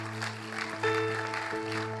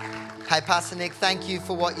Hey, Pastor Nick, thank you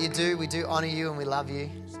for what you do. We do honour you and we love you.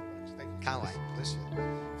 Can't wait. Bless you.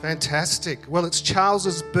 Fantastic. Well, it's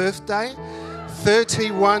Charles's birthday,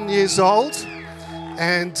 31 years old,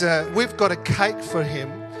 and we've got a cake for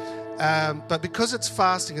him. But because it's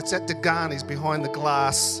fasting, it's at Degani's behind the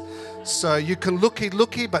glass. So you can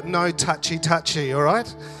looky, but no touchy, all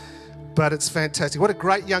right? But it's fantastic. What a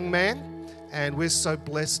great young man. And we're so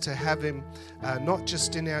blessed to have him not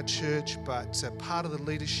just in our church, but part of the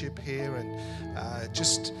leadership here and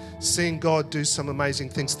just seeing God do some amazing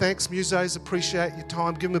things. Thanks, Musos. Appreciate your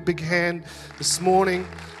time. Give him a big hand this morning.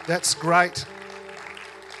 That's great.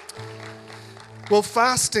 Well,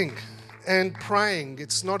 fasting and praying,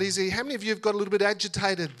 it's not easy. How many of you have got a little bit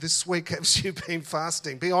agitated this week as you've been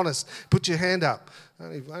fasting? Be honest. Put your hand up.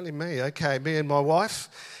 Only me. Okay, me and my wife.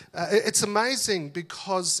 It's amazing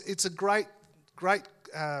because it's a great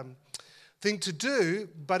thing to do,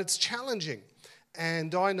 but it's challenging.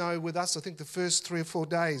 And I know with us, I think the first 3 or 4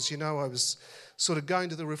 days, I was sort of going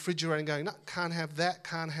to the refrigerator and going, no, can't have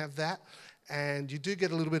that. And you do get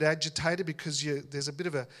a little bit agitated because there's a bit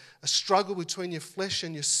of a struggle between your flesh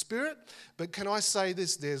and your spirit. But can I say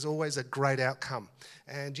this? There's always a great outcome.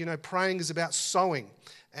 And, praying is about sowing.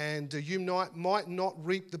 And you might not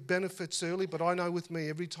reap the benefits early, but I know with me,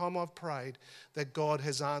 every time I've prayed, that God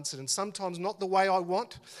has answered. And sometimes not the way I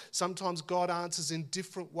want. Sometimes God answers in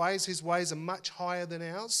different ways. His ways are much higher than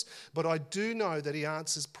ours. But I do know that he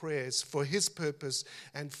answers prayers for his purpose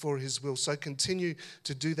and for his will. So continue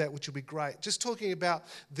to do that, which will be great. Just talking about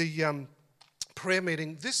the prayer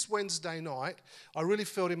meeting this Wednesday night, I really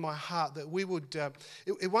felt in my heart that we would,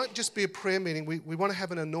 it won't just be a prayer meeting, we want to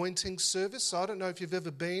have an anointing service. So I don't know if you've ever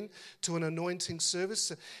been to an anointing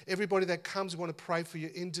service. Everybody that comes, we want to pray for you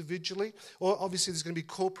individually, or obviously there's going to be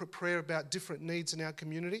corporate prayer about different needs in our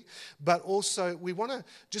community, but also we want to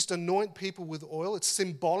just anoint people with oil. It's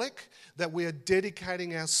symbolic that we are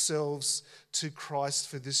dedicating ourselves to Christ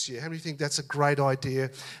for this year. How many think that's a great idea?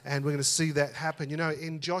 And we're going to see that happen.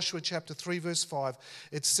 In Joshua chapter 3 verse 5,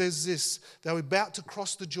 it says this: they were about to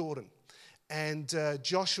cross the Jordan. And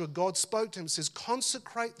Joshua, God spoke to him, says,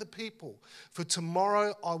 consecrate the people, for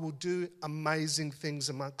tomorrow I will do amazing things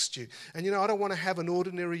amongst you. And I don't want to have an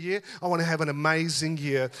ordinary year. I want to have an amazing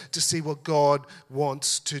year to see what God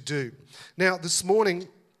wants to do. Now, this morning,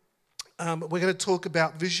 we're going to talk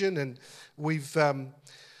about vision, and we've...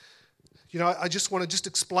 I just want to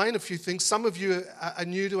explain a few things. Some of you are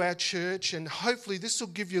new to our church, and hopefully this will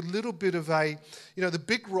give you a little bit of the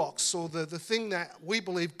big rocks or the thing that we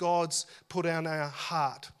believe God's put on our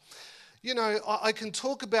heart. I can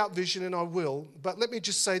talk about vision, and I will, but let me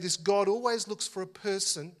just say this. God always looks for a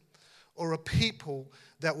person or a people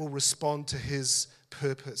that will respond to his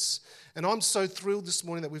purpose. And I'm so thrilled this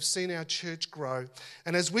morning that we've seen our church grow.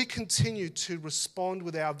 And as we continue to respond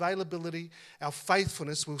with our availability, our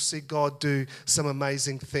faithfulness, we'll see God do some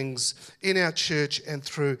amazing things in our church and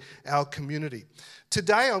through our community.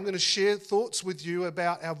 Today, I'm going to share thoughts with you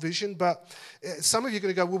about our vision, but some of you are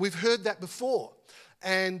going to go, well, we've heard that before.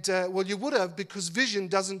 And, you would have, because vision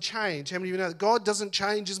doesn't change. How many of you know that God doesn't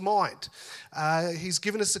change his mind? He's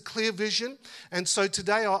given us a clear vision. And so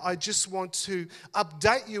today I just want to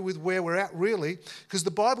update you with where we're at, really, because the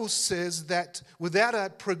Bible says that without a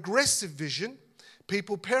progressive vision,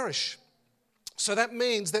 people perish. So that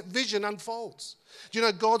means that vision unfolds.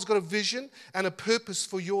 God's got a vision and a purpose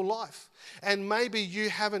for your life. And maybe you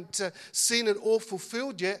haven't seen it all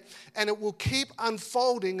fulfilled yet, and it will keep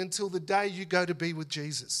unfolding until the day you go to be with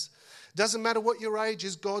Jesus. Doesn't matter what your age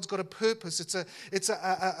is, God's got a purpose. It's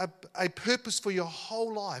a purpose for your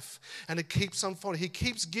whole life, and it keeps unfolding. He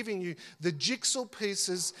keeps giving you the jigsaw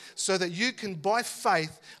pieces so that you can, by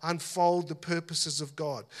faith, unfold the purposes of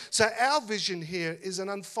God. So our vision here is an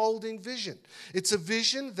unfolding vision. It's a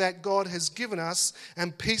vision that God has given us,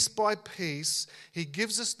 and piece by piece, he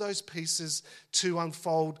gives us those pieces to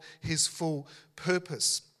unfold his full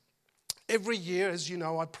purpose. Every year, as you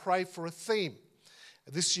know, I pray for a theme.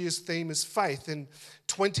 This year's theme is faith. In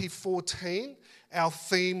 2014, our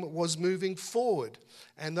theme was moving forward.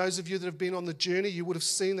 And those of you that have been on the journey, you would have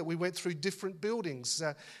seen that we went through different buildings.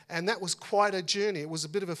 And that was quite a journey. It was a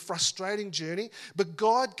bit of a frustrating journey. But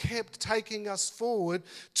God kept taking us forward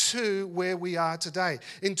to where we are today.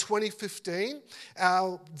 In 2015,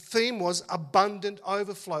 our theme was abundant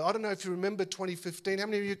overflow. I don't know if you remember 2015. How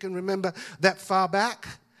many of you can remember that far back?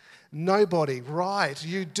 Nobody. Right.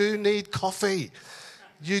 You do need coffee.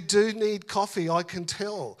 You do need coffee, I can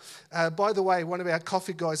tell. By the way, one of our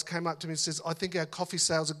coffee guys came up to me and says, I think our coffee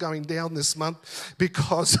sales are going down this month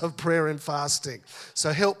because of prayer and fasting.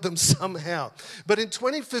 So help them somehow. But in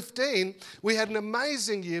 2015, we had an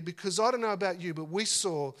amazing year because I don't know about you, but we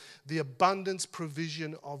saw the abundance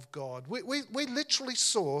provision of God. We literally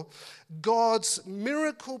saw God's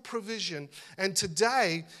miracle provision. And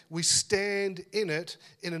today, we stand in it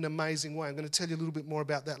in an amazing way. I'm going to tell you a little bit more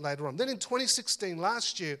about that later on. Then in 2016,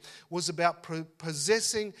 last year, was about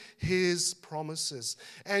possessing His promises.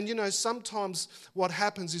 And, you know, sometimes what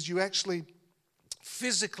happens is you actually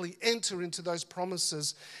physically enter into those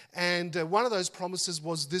promises. And one of those promises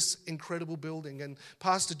was this incredible building. And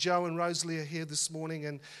Pastor Joe and Rosalie are here this morning.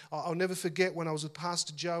 And I'll never forget when I was with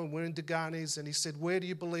Pastor Joe and we're in Deganis, and he said, where do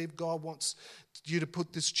you believe God wants you to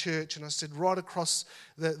put this church? And I said, right across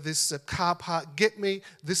this car park, get me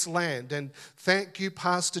this land. And thank you,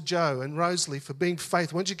 Pastor Joe and Rosalie, for being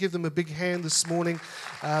faithful. Why don't you give them a big hand this morning?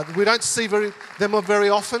 We don't see them very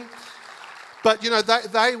often. But, you know,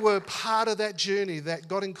 they were part of that journey that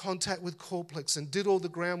got in contact with Corplex and did all the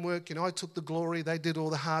groundwork. You know, I took the glory. They did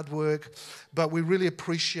all the hard work. But we really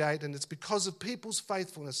appreciate, and it's because of people's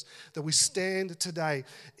faithfulness that we stand today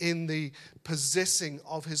in the possessing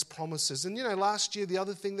of His promises. And, you know, last year, the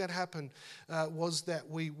other thing that happened was that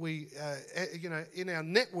we in our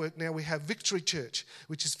network now we have Victory Church,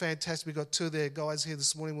 which is fantastic. We've got two of their guys here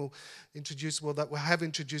this morning. We have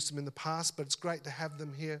introduced them in the past, but it's great to have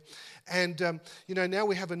them here. And, now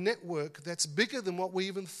we have a network that's bigger than what we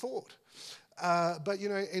even thought. But, you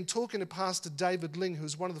know, in talking to Pastor David Ling,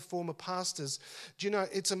 who's one of the former pastors,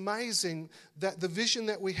 it's amazing that the vision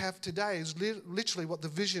that we have today is literally what the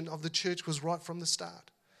vision of the church was right from the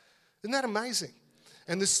start. Isn't that amazing?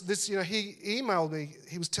 And this, he emailed me.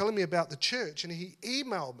 He was telling me about the church, and he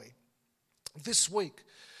emailed me this week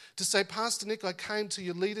to say, Pastor Nick, I came to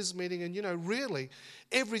your leaders meeting, and, really,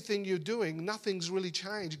 everything you're doing, nothing's really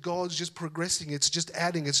changed. God's just progressing. It's just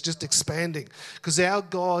adding. It's just expanding. Because our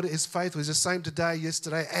God is faithful. He's the same today,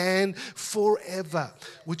 yesterday, and forever,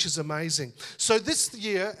 which is amazing. So this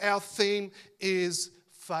year, our theme is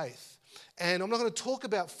faith. And I'm not going to talk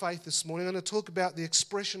about faith this morning. I'm going to talk about the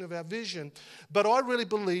expression of our vision. But I really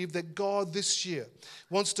believe that God this year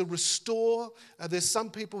wants to restore. There's some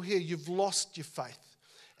people here, you've lost your faith.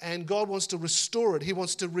 And God wants to restore it. He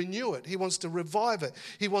wants to renew it. He wants to revive it.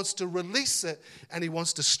 He wants to release it. And He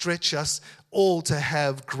wants to stretch us all to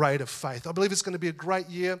have greater faith. I believe it's going to be a great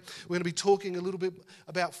year. We're going to be talking a little bit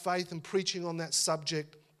about faith and preaching on that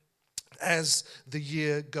subject as the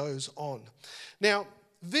year goes on. Now,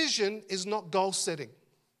 vision is not goal setting.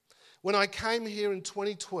 When I came here in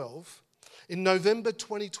 2012, in November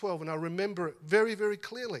 2012, and I remember it very, very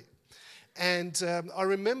clearly, and I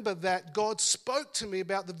remember that God spoke to me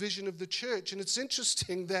about the vision of the church. And it's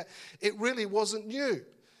interesting that it really wasn't new.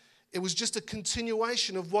 It was just a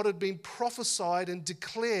continuation of what had been prophesied and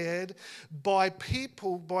declared by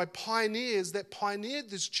people, by pioneers that pioneered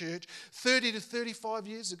this church 30 to 35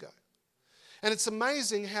 years ago. And it's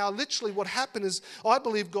amazing how literally what happened is I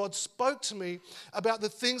believe God spoke to me about the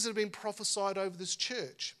things that have been prophesied over this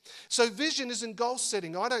church. So vision isn't goal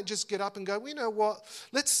setting. I don't just get up and go, well, you know what,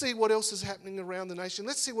 let's see what else is happening around the nation.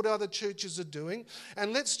 Let's see what other churches are doing,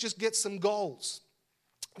 and let's just get some goals.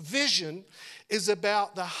 Vision is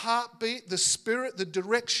about the heartbeat, the spirit, the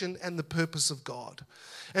direction, and the purpose of God.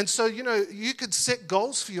 And so, you could set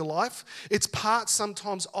goals for your life. It's part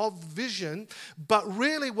sometimes of vision, but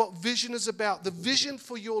really what vision is about, the vision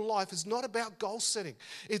for your life is not about goal setting.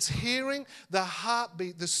 It's hearing the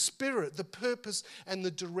heartbeat, the spirit, the purpose, and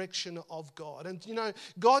the direction of God. And,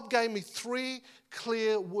 God gave me three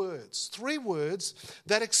words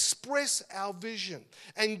that express our vision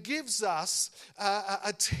and gives us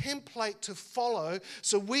a template to follow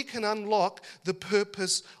so we can unlock the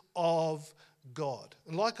purpose of God.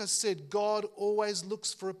 And like I said, God always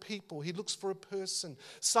looks for a people. He looks for a person,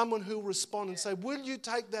 someone who will respond and say, will you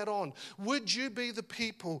take that on? Would you be the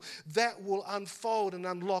people that will unfold and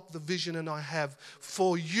unlock the vision that I have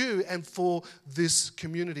for you and for this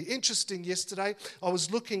community? Interesting, yesterday I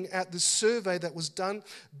was looking at this survey that was done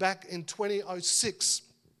back in 2006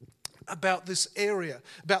 about this area,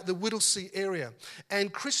 about the Whittlesea area.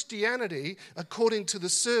 And Christianity, according to the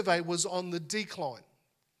survey, was on the decline.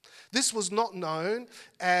 This was not known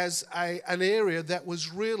as an area that was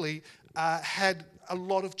really had a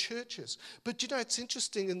lot of churches. But it's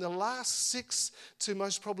interesting, in the last 6 to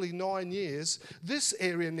most probably 9 years, this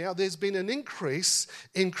area now, there's been an increase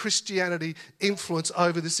in Christianity influence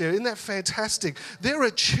over this area. Isn't that fantastic? There are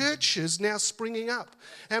churches now springing up.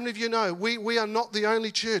 How many of you know we are not the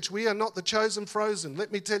only church? We are not the chosen frozen.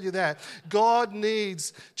 Let me tell you that. God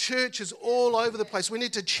needs churches all over the place. We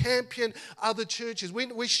need to champion other churches.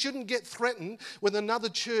 We shouldn't get threatened when another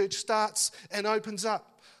church starts and opens up.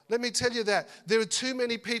 Let me tell you that. There are too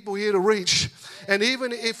many people here to reach. And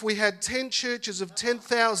even if we had 10 churches of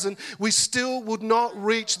 10,000, we still would not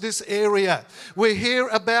reach this area. We're here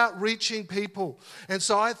about reaching people. And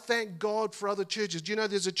so I thank God for other churches. Do you know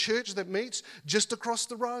there's a church that meets just across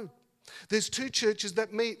the road? There's 2 churches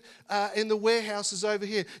that meet in the warehouses over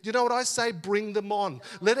here. Do you know what I say? Bring them on.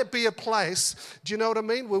 Let it be a place, do you know what I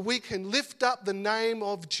mean, where we can lift up the name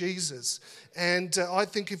of Jesus. And I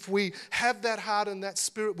think if we have that heart and that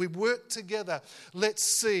spirit, we work together, let's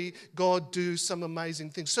see God do some amazing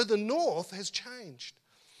things. So the north has changed.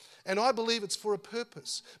 And I believe it's for a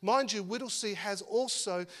purpose. Mind you, Whittlesea has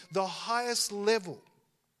also the highest level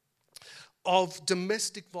of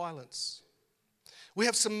domestic violence. We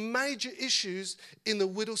have some major issues in the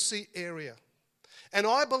Whittlesea area. And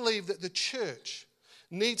I believe that the church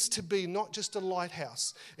needs to be not just a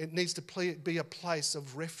lighthouse. It needs to be a place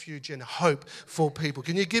of refuge and hope for people.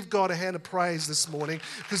 Can you give God a hand of praise this morning?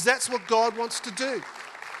 Because that's what God wants to do.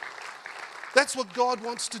 That's what God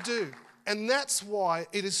wants to do. And that's why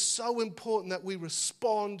it is so important that we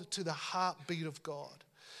respond to the heartbeat of God.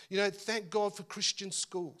 Thank God for Christian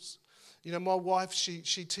schools. My wife, she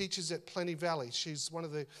teaches at Plenty Valley. She's one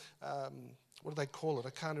of the, what do they call it?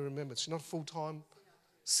 I can't even remember. She's not full-time.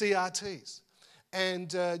 CRTs.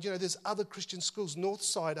 And, there's other Christian schools,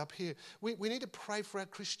 Northside up here. We need to pray for our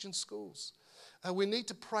Christian schools. We need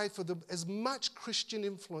to pray for as much Christian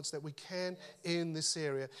influence that we can in this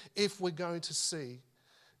area if we're going to see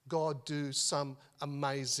God do some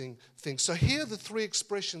amazing things. So here are the 3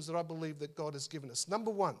 expressions that I believe that God has given us.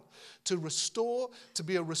 Number 1, to restore, to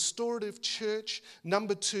be a restorative church.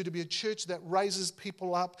 Number 2, to be a church that raises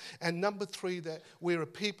people up. And number 3, that we're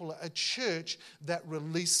a church that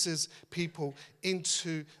releases people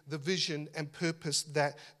into the vision and purpose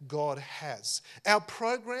that God has. Our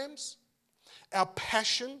programs, our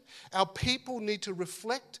passion, our people need to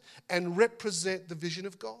reflect and represent the vision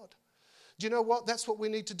of God. Do you know what? That's what we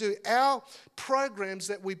need to do. Our programs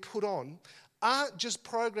that we put on aren't just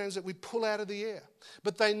programs that we pull out of the air,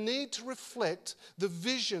 but they need to reflect the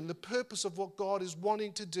vision, the purpose of what God is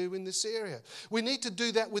wanting to do in this area. We need to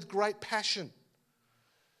do that with great passion.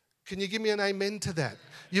 Can you give me an amen to that?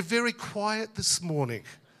 You're very quiet this morning.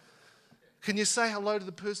 Can you say hello to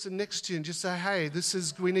the person next to you and just say, hey,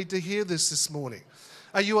 we need to hear this morning.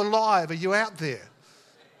 Are you alive? Are you out there?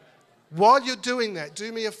 While you're doing that,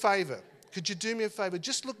 do me a favor. Could you do me a favor?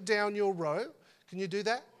 Just look down your row. Can you do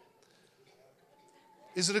that?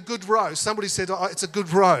 Is it a good row? Somebody said, it's a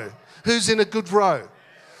good row. Who's in a good row?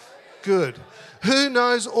 Good. Who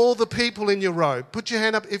knows all the people in your row? Put your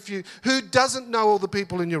hand up who doesn't know all the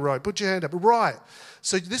people in your row? Put your hand up. Right.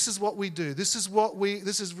 So this is what we do. This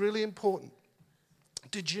is really important.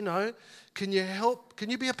 Did you know? Can you help? Can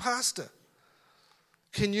you be a pastor?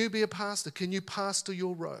 Can you be a pastor? Can you pastor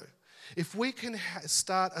your row? If we can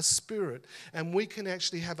start a spirit and we can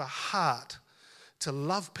actually have a heart to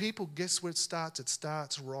love people, guess where it starts? It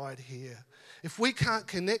starts right here. If we can't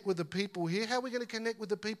connect with the people here, how are we going to connect with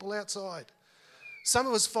the people outside? Some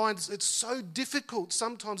of us find it's so difficult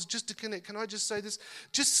sometimes just to connect. Can I just say this?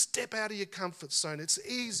 Just step out of your comfort zone. It's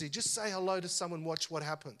easy. Just say hello to someone, watch what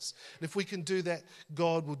happens. And if we can do that,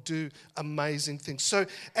 God will do amazing things. So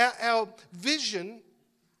our vision,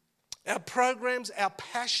 our programs, our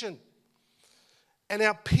passion, and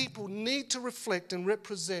our people need to reflect and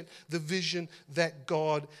represent the vision that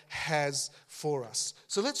God has for us.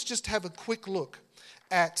 So let's just have a quick look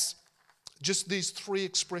at just these 3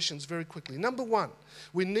 expressions very quickly. Number 1,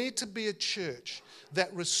 we need to be a church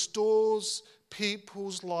that restores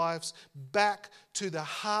people's lives back to the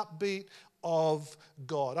heartbeat of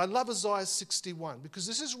God. I love Isaiah 61 because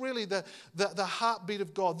this is really the heartbeat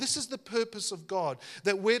of God. This is the purpose of God,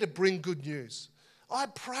 that we're to bring good news. I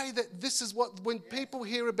pray that this is what, when people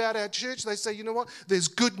hear about our church, they say, you know what, there's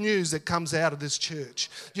good news that comes out of this church.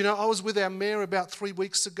 You know, I was with our mayor about 3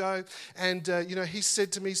 weeks ago, and, he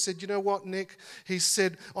said to me, you know what, Nick? He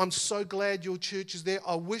said, I'm so glad your church is there.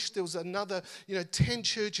 I wish there was another, 10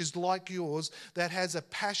 churches like yours that has a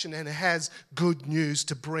passion and has good news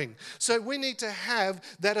to bring. So we need to have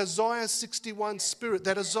that Isaiah 61 spirit,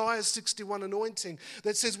 that Isaiah 61 anointing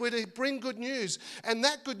that says we're to bring good news. And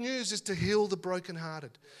that good news is to heal the broken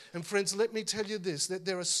brokenhearted. And friends, let me tell you this, that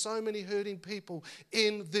there are so many hurting people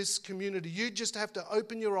in this community. You just have to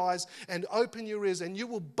open your eyes and open your ears, and you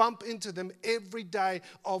will bump into them every day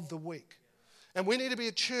of the week. And we need to be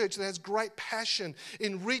a church that has great passion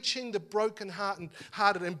in reaching the brokenhearted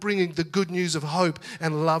and bringing the good news of hope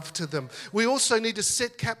and love to them. We also need to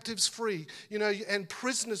set captives free, and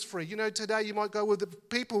prisoners free. Today you might go, well, the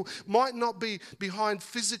people might not be behind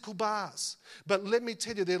physical bars, but let me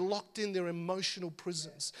tell you, they're locked in their emotional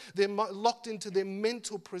prisons. They're locked into their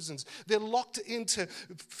mental prisons. They're locked into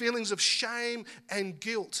feelings of shame and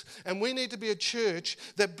guilt. And we need to be a church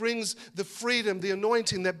that brings the freedom, the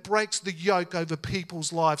anointing that breaks the yoke over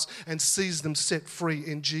people's lives and sees them set free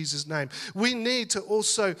in Jesus' name. We need to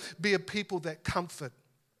also be a people that comfort.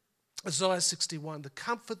 Isaiah 61, to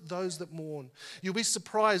comfort those that mourn. You'll be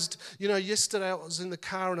surprised. Yesterday I was in the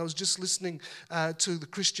car and I was just listening to the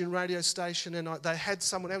Christian radio station, and they had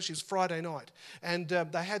someone else. It was Friday night, and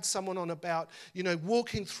they had someone on about,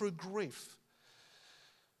 walking through grief.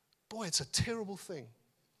 Boy, it's a terrible thing.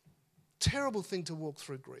 Terrible thing to walk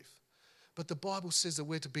through grief. But the Bible says that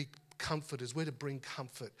we're to be comforters, we're to bring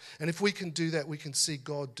comfort. And if we can do that, we can see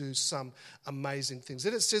God do some amazing things.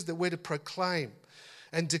 Then it says that we're to proclaim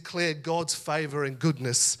and declare God's favor and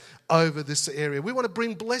goodness over this area. We want to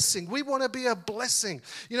bring blessing. We want to be a blessing.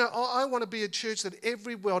 I want to be a church that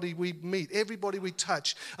everybody we meet, everybody we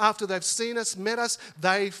touch, after they've seen us, met us,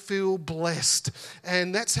 they feel blessed.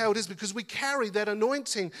 And that's how it is, because we carry that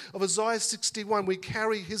anointing of Isaiah 61. We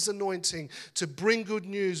carry his anointing to bring good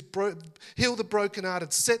news, heal the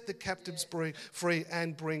brokenhearted, set the captives free,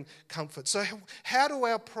 and bring comfort. So how do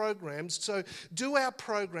our programs,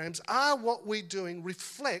 are what we're doing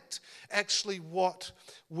reflect actually what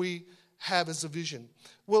we have as a vision?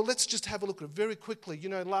 Well, let's just have a look at it very quickly.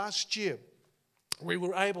 Last year we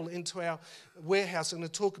were able, into our warehouse, I'm going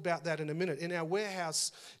to talk about that in a minute. In our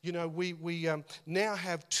warehouse, we now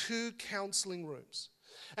have 2 counselling rooms.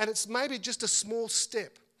 And it's maybe just a small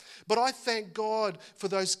step. But I thank God for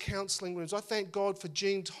those counselling rooms. I thank God for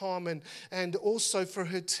Jean Tom and also for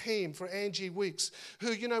her team, for Angie Weeks, who,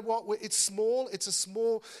 it's small. It's a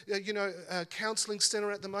small, counselling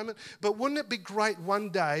centre at the moment. But wouldn't it be great one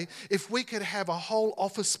day if we could have a whole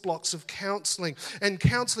office blocks of counselling, and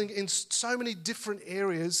counselling in so many different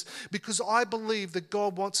areas, because I believe that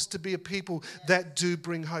God wants us to be a people that do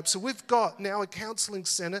bring hope. So we've got now a counselling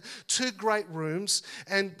centre, 2 great rooms,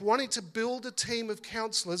 and wanting to build a team of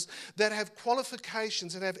counsellors that have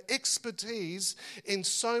qualifications and have expertise in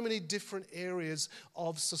so many different areas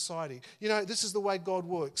of society. This is the way God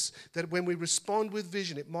works, that when we respond with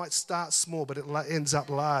vision, it might start small, but it ends up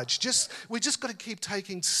large. We just got to keep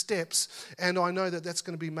taking steps, and I know that that's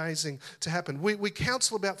going to be amazing to happen. We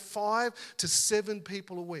counsel about 5 to 7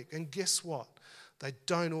 people a week, and guess what? They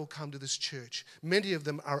don't all come to this church. Many of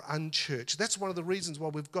them are unchurched. That's one of the reasons why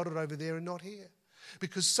we've got it over there and not here.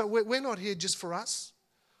 Because we're not here just for us.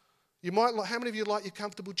 How many of you like your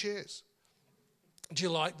comfortable chairs? Do you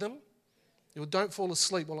like them? Well, don't fall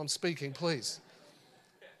asleep while I'm speaking, please.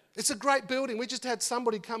 It's a great building. We just had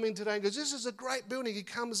somebody come in today and goes, this is a great building. He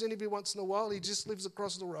comes in every once in a while. He just lives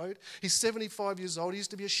across the road. He's 75 years old. He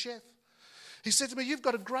used to be a chef. He said to me, you've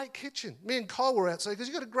got a great kitchen. Me and Cole were outside because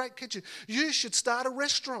you've got a great kitchen. You should start a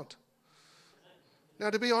restaurant. Now,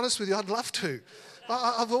 to be honest with you, I'd love to.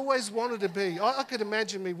 I've always wanted to be. I could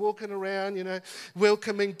imagine me walking around,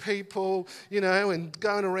 welcoming people, and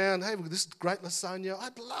going around, hey, this great lasagna.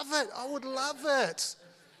 I'd love it. I would love it.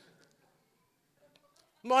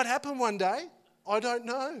 Might happen one day. I don't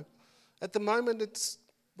know. At the moment,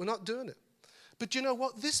 we're not doing it. But you know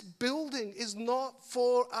what? This building is not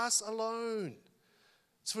for us alone.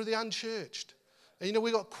 It's for the unchurched. And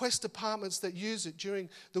we've got Quest apartments that use it during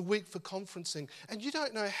the week for conferencing. And you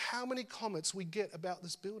don't know how many comments we get about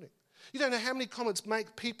this building. You don't know how many comments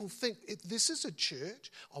make people think, if this is a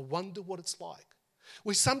church, I wonder what it's like.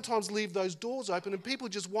 We sometimes leave those doors open and people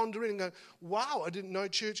just wander in and go, wow, I didn't know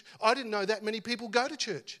church. I didn't know that many people go to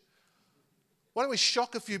church. Why don't we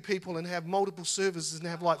shock a few people and have multiple services and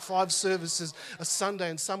have like 5 services a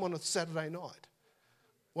Sunday and some on a Saturday night?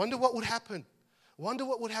 Wonder what would happen. Wonder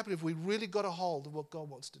what would happen if we really got a hold of what God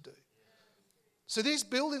wants to do. So these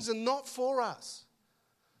buildings are not for us.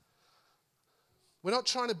 We're not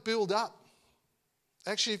trying to build up.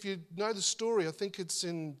 Actually, if you know the story, I think it's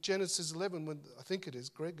in Genesis 11, I think it is,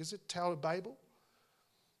 Greg. Is it Tower of Babel?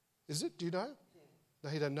 Is it? Do you know? No,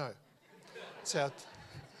 he don't know. It's out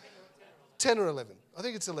 10 or 11. I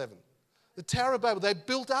think it's 11. The Tower of Babel, they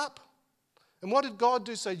built up. And what did God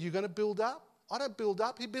do? Say, you're going to build up? I don't build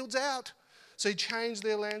up. He builds out. So he changed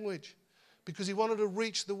their language because he wanted to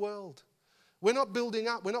reach the world. We're not building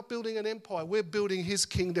up. We're not building an empire. We're building his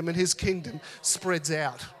kingdom, and his kingdom spreads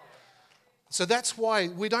out. So that's why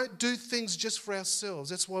we don't do things just for ourselves.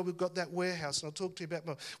 That's why we've got that warehouse, and I'll talk to you about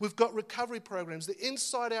more. We've got recovery programs. The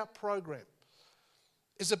Inside Out program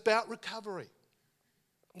is about recovery.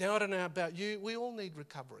 Now, I don't know about you. We all need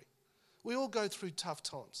recovery. We all go through tough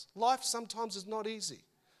times. Life sometimes is not easy.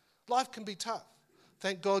 Life can be tough.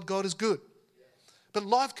 Thank God, God is good. But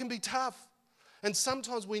life can be tough. And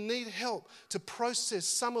sometimes we need help to process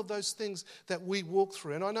some of those things that we walk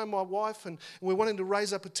through. And I know my wife, and we're wanting to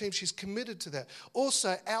raise up a team. She's committed to that.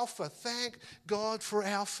 Also, Alpha. Thank God for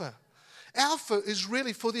Alpha. Alpha is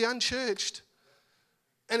really for the unchurched.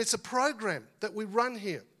 And it's a program that we run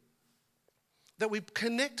here, that we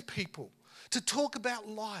connect people to talk about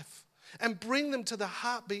life and bring them to the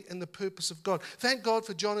heartbeat and the purpose of God. Thank God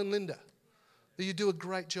for John and Linda, that you do a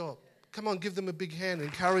great job. Come on, give them a big hand and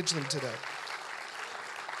encourage them today.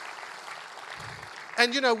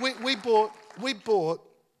 And, we bought,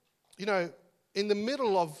 in the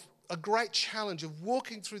middle of a great challenge of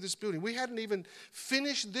walking through this building. We hadn't even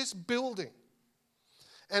finished this building.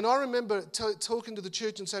 And I remember talking to the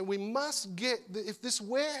church and saying, we must if this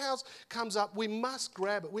warehouse comes up, we must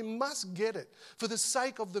grab it. We must get it for the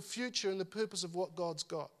sake of the future and the purpose of what God's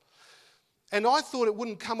got. And I thought it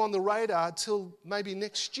wouldn't come on the radar till maybe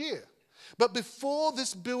next year. But before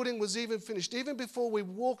this building was even finished, even before we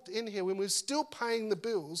walked in here, when we were still paying the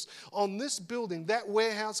bills on this building, that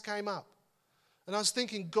warehouse came up. And I was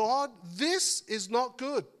thinking, God, this is not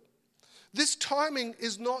good. This timing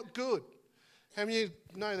is not good. How many of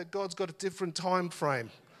you know that God's got a different time frame?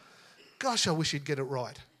 Gosh, I wish he'd get it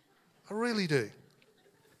right. I really do.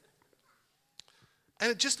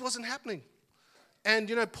 And it just wasn't happening. And,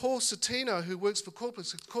 Paul Satino, who works for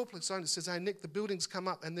Corplex owner, says, hey, Nick, the building's come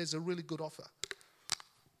up and there's a really good offer.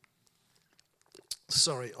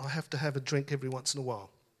 Sorry, I have to have a drink every once in a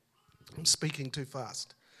while. I'm speaking too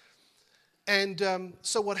fast. And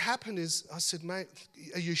so what happened is, I said, mate,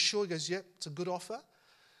 are you sure? He goes, yep, it's a good offer.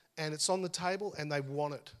 And it's on the table and they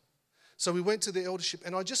want it. So we went to the eldership,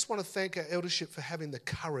 and I just want to thank our eldership for having the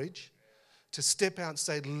courage to step out and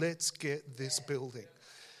say, let's get this building.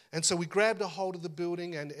 And so we grabbed a hold of the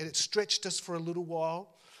building, and it stretched us for a little while.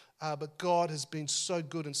 But God has been so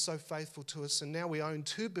good and so faithful to us. And now we own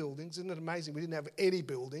 2 buildings. Isn't it amazing? We didn't have any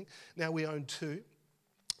building. Now we own 2.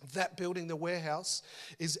 That building, the warehouse,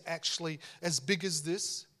 is actually as big as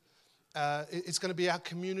this. It's going to be our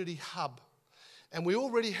community hub. And we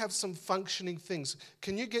already have some functioning things.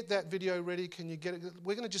 Can you get that video ready? Can you get it?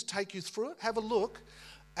 We're going to just take you through it. Have a look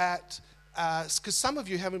at, because some of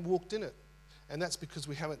you haven't walked in it. And that's because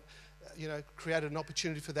we haven't, created an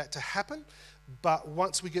opportunity for that to happen. But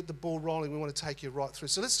once we get the ball rolling, we want to take you right through.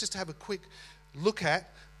 So let's just have a quick look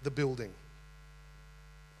at the building.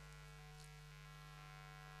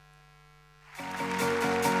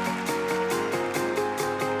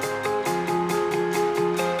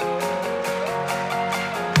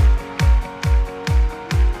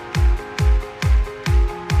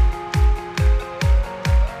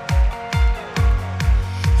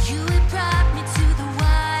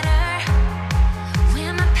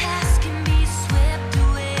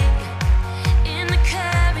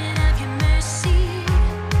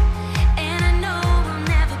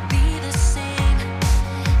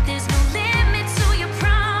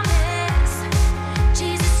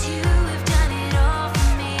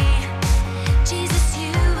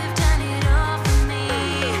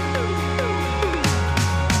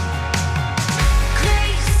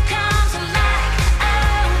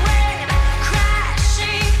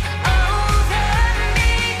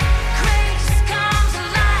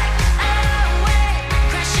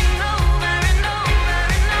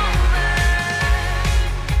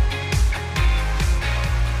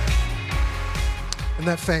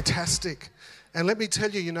 Isn't that fantastic? And let me tell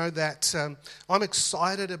you, that I'm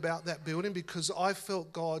excited about that building because I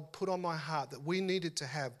felt God put on my heart that we needed to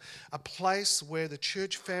have a place where the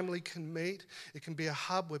church family can meet. It can be a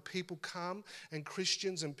hub where people come, and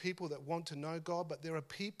Christians and people that want to know God, but there are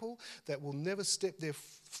people that will never step their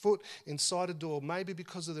foot inside a door, maybe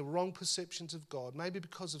because of the wrong perceptions of God, maybe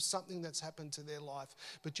because of something that's happened to their life.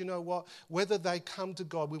 But you know what? Whether they come to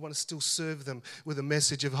God, we want to still serve them with a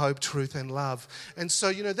message of hope, truth, and love. And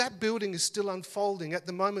so, that building is still unfolding. At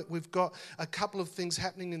the moment, we've got a couple of things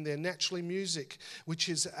happening in there. Naturally Music, which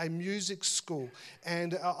is a music school.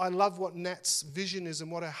 And I love what Nat's vision is and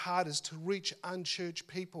what her heart is to reach unchurched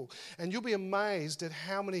people. And you'll be amazed at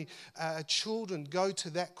how many children go to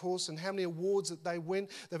that course and how many awards that they win.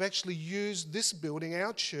 they've actually used this building,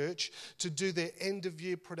 our church, to do their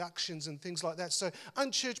end-of-year productions and things like that. So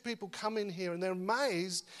unchurched people come in here and they're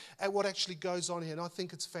amazed at what actually goes on here, and I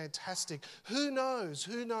think it's fantastic. Who knows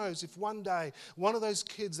if one day one of those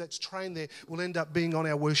kids that's trained there will end up being on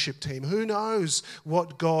our worship team. Who knows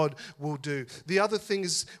what God will do. The other thing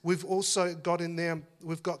is we've also got in there,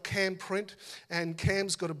 we've got Cam Print, and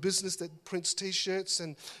Cam's got a business that prints T-shirts,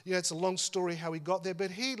 and it's a long story how he got there,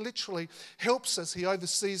 but he literally helps us. He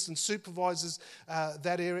oversees and supervises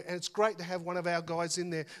that area, and it's great to have one of our guys in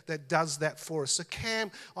there that does that for us. So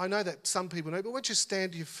Cam, I know that some people know, but won't you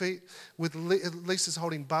stand to your feet with Lisa's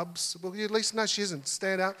holding Bubs? Well, Lisa, no, she isn't.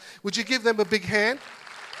 Stand up. Would you give them a big hand?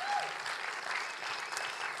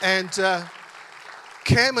 And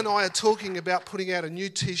Cam and I are talking about putting out a new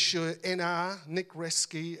T-shirt, NR, Nick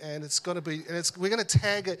Reski, and it's going to be, we're going to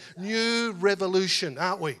tag it New Revolution,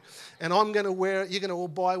 aren't we? And I'm going to wear it. You're going to all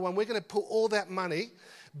buy one. We're going to put all that money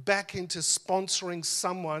back into sponsoring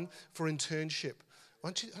someone for internship.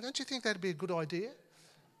 Don't you think that'd be a good idea?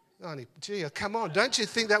 Gee, come on. Don't you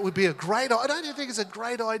think that would be a great idea? Don't you think it's a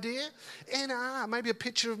great idea? NR, maybe a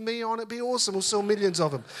picture of me on it. It'd be awesome. We'll sell millions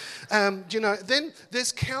of them. Then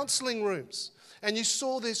there's counselling rooms. And you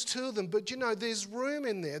saw there's 2 of them, but there's room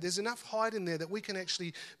in there. There's enough height in there that we can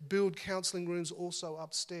actually build counselling rooms also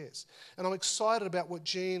upstairs. And I'm excited about what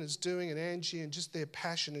Jean is doing and Angie and just their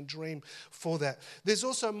passion and dream for that. There's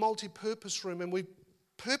also a multi-purpose room, and we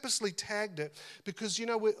purposely tagged it because,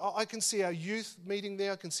 I can see our youth meeting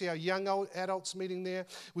there. I can see our young adults meeting there.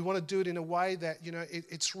 We want to do it in a way that,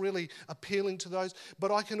 it's really appealing to those.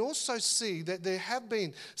 But I can also see that there have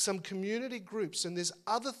been some community groups, and there's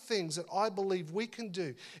other things that I believe we can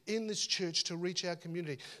do in this church to reach our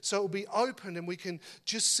community. So it will be open and we can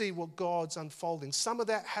just see what God's unfolding. Some of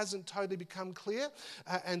that hasn't totally become clear,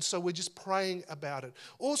 and so we're just praying about it.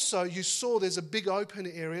 Also, you saw there's a big open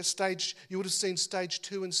area, you would have seen stage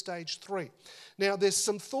 2 and stage 3. Now, there's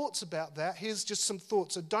some thoughts about that. Here's just some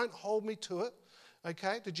thoughts. So don't hold me to it.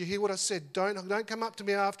 Okay? Did you hear what I said? Don't come up to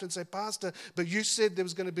me after and say, Pastor, but you said there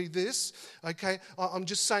was going to be this. Okay? I'm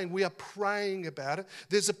just saying we are praying about it.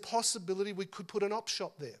 There's a possibility we could put an op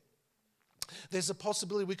shop there. There's a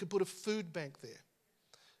possibility we could put a food bank there.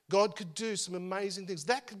 God could do some amazing things.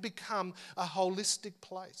 That could become a holistic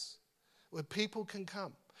place where people can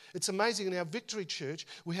come. It's amazing. In our Victory Church,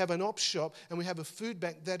 we have an op shop and we have a food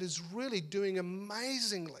bank that is really doing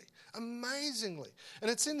amazingly. And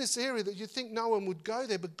it's in this area that you think no one would go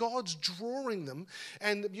there, but God's drawing them.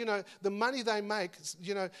 And, the money they make,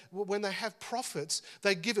 when they have profits,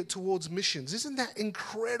 they give it towards missions. Isn't that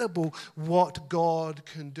incredible what God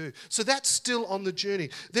can do? So that's still on the journey.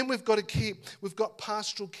 Then we've got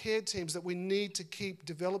pastoral care teams that we need to keep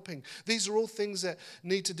developing. These are all things that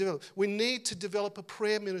need to develop. We need to develop a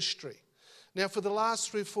prayer ministry. Now, for the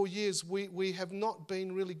last 3 or 4 years, we have not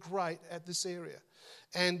been really great at this area.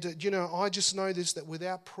 And, I just know this, that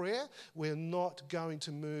without prayer, we're not going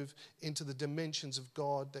to move into the dimensions of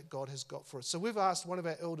God that God has got for us. So we've asked one of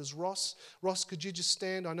our elders, Ross. Ross, could you just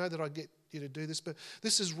stand? I know that I get you to do this, but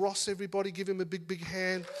this is Ross, everybody. Give him a big, big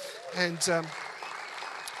hand. And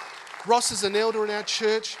Ross is an elder in our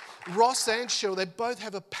church. Ross and Cheryl, they both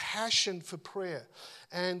have a passion for prayer.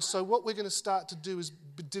 And so what we're going to start to do is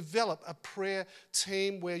develop a prayer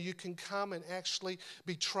team where you can come and actually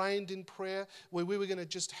be trained in prayer, where we were going to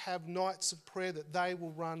just have nights of prayer that they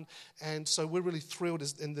will run. And so we're really thrilled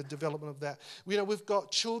in the development of that. We've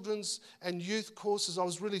got children's and youth courses. I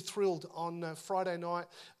was really thrilled on Friday night.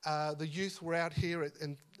 The youth were out here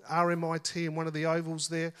in RMIT in one of the ovals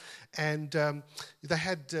there, and they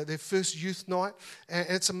had their first youth night, and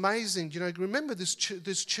it's amazing. Remember this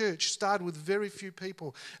church started with very few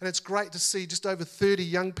people, and it's great to see just over 30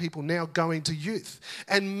 young people now going to youth,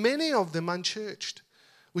 and many of them unchurched,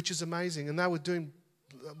 which is amazing. And they were doing,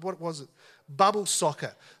 what was it? Bubble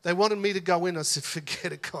soccer. They wanted me to go in. I said,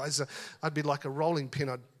 forget it, guys. I'd be like a rolling pin.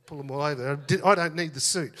 I'd pull them all over. I don't need the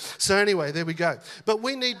suit. So anyway, there we go. But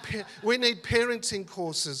we need parenting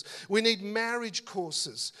courses. We need marriage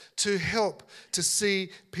courses to help to see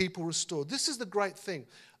people restored. This is the great thing.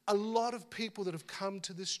 A lot of people that have come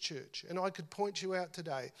to this church, and I could point you out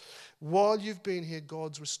today, while you've been here,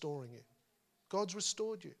 God's restoring you. God's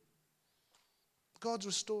restored you. God's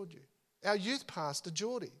restored you. Our youth pastor,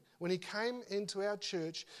 Geordie, when he came into our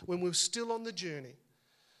church, when we were still on the journey,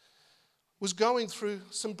 was going through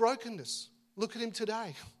some brokenness. Look at him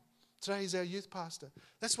today. Today he's our youth pastor.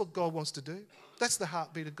 That's what God wants to do. That's the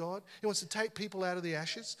heartbeat of God. He wants to take people out of the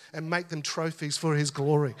ashes and make them trophies for His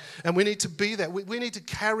glory. And we need to be that. We need to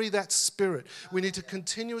carry that spirit. We need to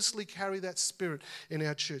continuously carry that spirit in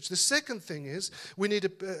our church. The second thing is we need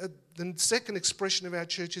the second expression of our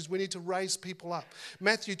church is we need to raise people up.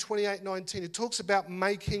 Matthew 28:19, it talks about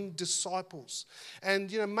making disciples.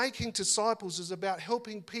 And, making disciples is about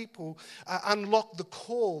helping people unlock the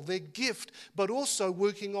call, their gift, but also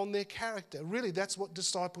working on their character. Really, that's what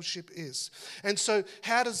discipleship is. And so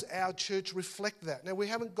how does our church reflect that? Now, we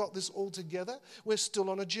haven't got this all together. We're still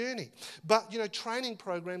on a journey. But, training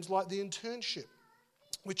programs like the internship,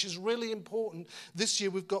 which is really important. This year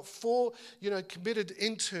we've got 4, committed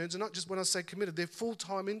interns, and not just when I say committed, they're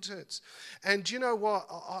full-time interns. And you know what?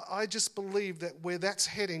 I just believe that where that's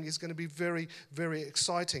heading is going to be very, very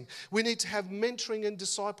exciting. We need to have mentoring and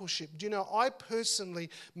discipleship. I personally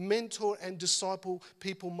mentor and disciple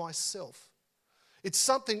people myself. It's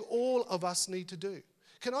something all of us need to do.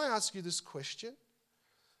 Can I ask you this question?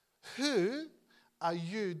 Who are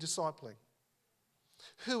you discipling?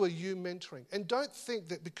 Who are you mentoring? And don't think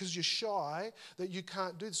that because you're shy that you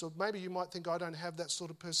can't do this. Or maybe you might think, I don't have that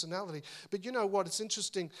sort of personality. But you know what? It's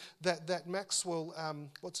interesting that Maxwell,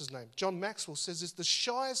 what's his name? John Maxwell says this: the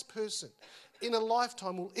shyest person in a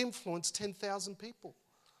lifetime will influence 10,000 people.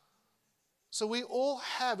 So we all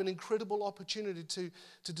have an incredible opportunity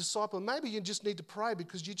to disciple. Maybe you just need to pray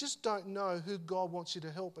because you just don't know who God wants you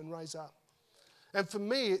to help and raise up. And for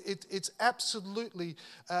me, it's absolutely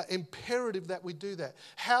imperative that we do that.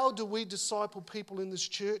 How do we disciple people in this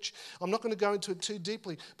church? I'm not going to go into it too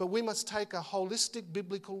deeply, but we must take a holistic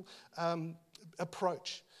biblical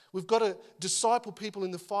approach. We've got to disciple people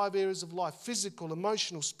in the 5 areas of life: physical,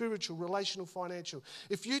 emotional, spiritual, relational, financial.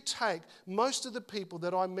 If you take most of the people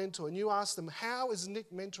that I mentor and you ask them, how is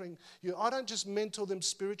Nick mentoring you? I don't just mentor them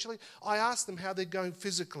spiritually. I ask them how they're going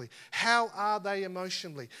physically. How are they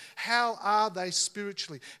emotionally? How are they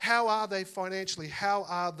spiritually? How are they financially? How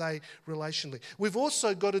are they relationally? We've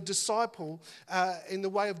also got to disciple in the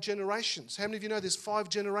way of generations. How many of you know there's 5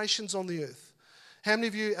 generations on the earth? How many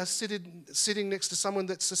of you are sitting next to someone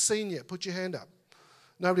that's a senior? Put your hand up.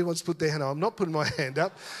 Nobody wants to put their hand up. I'm not putting my hand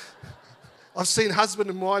up. I've seen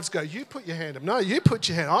husband and wives go, you put your hand up. No, you put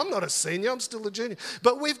your hand up. I'm not a senior. I'm still a junior.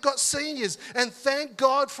 But we've got seniors, and thank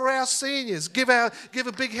God for our seniors. Give a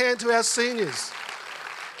big hand to our seniors.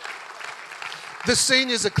 The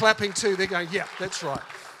seniors are clapping too. They're going, yeah, that's right.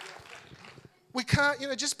 We can't,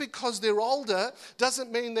 just because they're older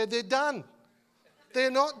doesn't mean that they're done.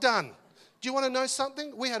 They're not done. Do you want to know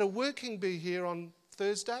something? We had a working bee here on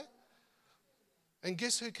Thursday, and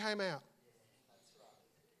guess who came out?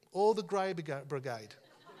 All the Grey Brigade.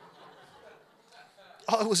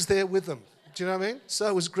 I was there with them. Do you know what I mean?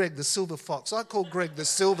 So was Greg, the silver fox. I call Greg the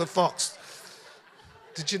silver fox.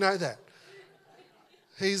 Did you know that?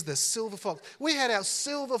 He's the silver fox. We had our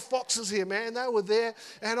silver foxes here, man. They were there,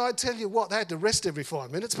 and I tell you what, they had to rest every 5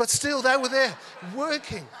 minutes, but still they were there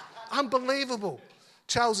working. Unbelievable.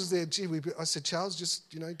 Charles is there. I said, Charles,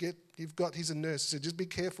 just, he's a nurse, so just be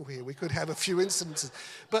careful here. We could have a few incidences.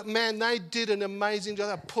 But man, they did an amazing job.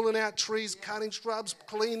 They're pulling out trees, cutting shrubs,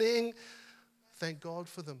 cleaning. Thank God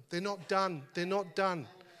for them. They're not done. They're not done.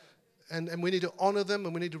 And we need to honour them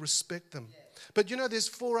and we need to respect them. But there's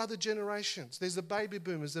 4 other generations. There's the baby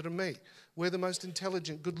boomers that are me. We're the most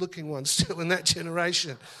intelligent, good-looking ones still in that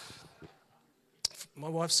generation. My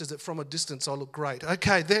wife says that from a distance I look great.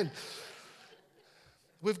 Okay, then.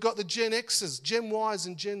 We've got the Gen X's, Gen Y's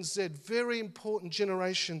and Gen Z, very important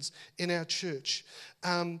generations in our church.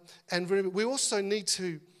 And we also need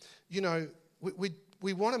to,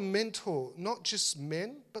 we want to mentor not just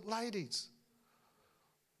men, but ladies.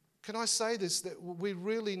 Can I say this, that we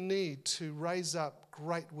really need to raise up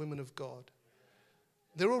great women of God.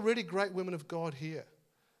 There are already great women of God here.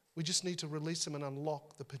 We just need to release them and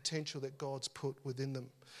unlock the potential that God's put within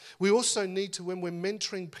them. We also need to, when we're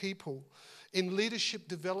mentoring people, in leadership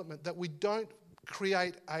development, that we don't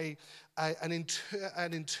create an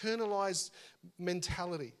internalized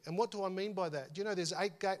mentality. And what do I mean by that? There's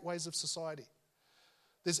 8 gateways of society.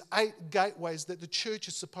 There's 8 gateways that the church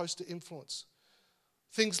is supposed to influence.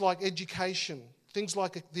 Things like education, things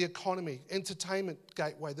like the economy, entertainment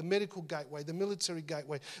gateway, the medical gateway, the military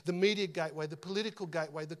gateway, the media gateway, the political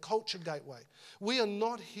gateway, the culture gateway. We are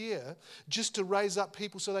not here just to raise up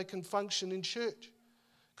people so they can function in church.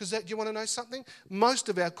 Because you want to know something? Most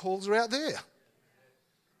of our calls are out there.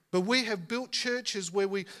 But we have built churches where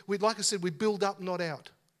we like I said, we build up, not out.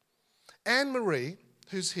 Anne-Marie,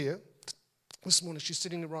 who's here this morning, she's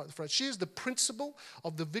sitting right at the front. She is the principal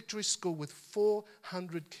of the Victory School with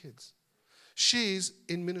 400 kids. She's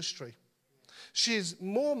in ministry. She is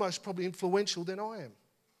more most probably influential than I am.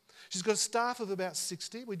 She's got a staff of about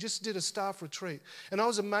 60. We just did a staff retreat, and I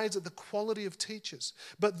was amazed at the quality of teachers.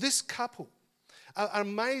 But this couple are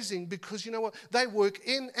amazing because, you know what? They work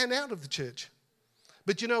in and out of the church.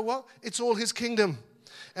 But you know what? It's all his kingdom.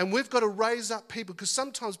 And we've got to raise up people, because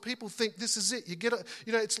sometimes people think this is it.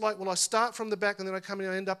 It's like, well, I start from the back and then I come in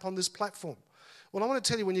and I end up on this platform. Well, I want to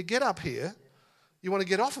tell you, when you get up here, you want to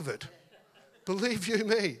get off of it. Believe you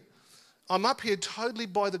me. I'm up here totally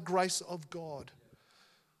by the grace of God.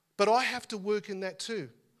 But I have to work in that too.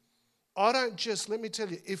 I don't just, let me tell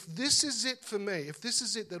you, if this is it for me, if this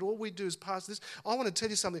is it that all we do is pastor this, I want to tell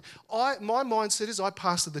you something. My mindset is I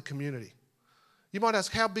pastor the community. You might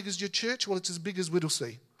ask, how big is your church? Well, it's as big as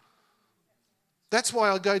Whittlesea. That's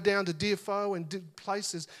why I go down to DFO and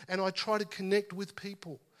places and I try to connect with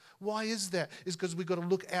people. Why is that? It's because we've got to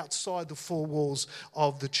look outside the four walls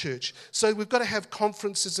of the church. So we've got to have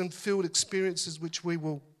conferences and field experiences, which we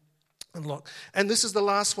will unlock. And this is the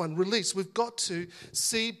last one, release. We've got to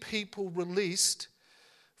see people released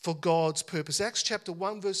for God's purpose. Acts chapter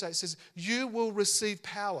 1 verse 8 says, you will receive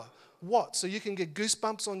power. What? So you can get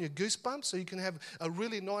goosebumps on your goosebumps, so you can have a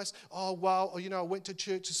really nice, oh wow, or, I went to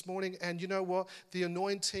church this morning and you know what? The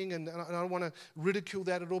anointing, and I don't want to ridicule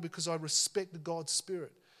that at all because I respect God's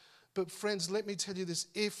Spirit. But friends, let me tell you this,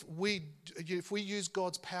 if we use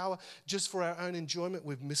God's power just for our own enjoyment,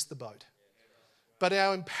 we've missed the boat. But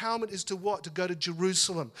our empowerment is to what? To go to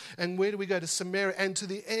Jerusalem. And where do we go? To Samaria and to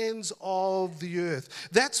the ends of the earth.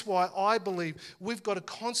 That's why I believe we've got to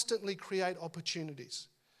constantly create opportunities.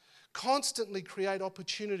 Constantly create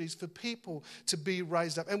opportunities for people to be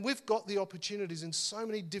raised up. And we've got the opportunities in so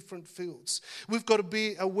many different fields. We've got to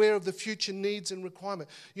be aware of the future needs and requirement.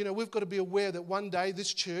 We've got to be aware that one day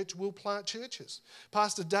this church will plant churches.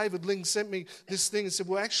 Pastor David Ling sent me this thing and said,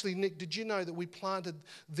 well, actually, Nick, did you know that we planted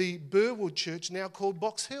the Burwood Church, now called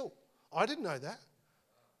Box Hill? I didn't know that.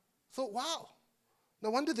 I thought, wow. No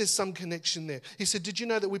wonder there's some connection there. He said, did you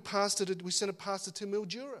know that we sent a pastor to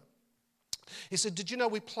Mildura? He said, did you know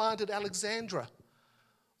we planted Alexandra?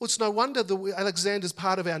 Well, it's no wonder that Alexander's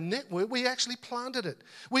part of our network. We actually planted it.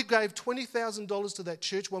 We gave $20,000 to that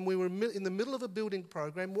church when we were in the middle of a building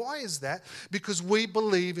program. Why is that? Because we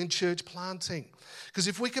believe in church planting. Because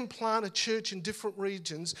if we can plant a church in different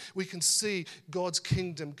regions, we can see God's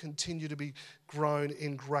kingdom continue to be grown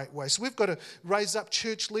in great ways. So we've got to raise up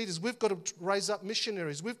church leaders. We've got to raise up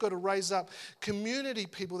missionaries. We've got to raise up community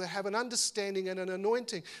people that have an understanding and an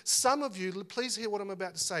anointing. Some of you, please hear what I'm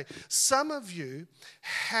about to say. Some of you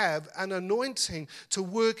have an anointing to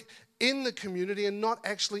work in the community and not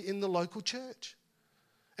actually in the local church.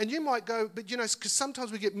 And you might go, but because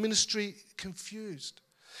sometimes we get ministry confused.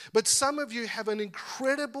 But some of you have an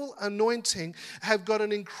incredible anointing, have got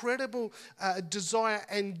an incredible desire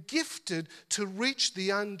and gifted to reach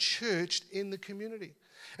the unchurched in the community.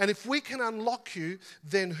 And if we can unlock you,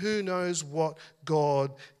 then who knows what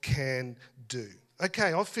God can do.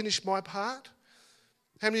 Okay, I've finished my part.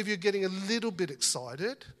 How many of you are getting a little bit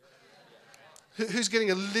excited? Who's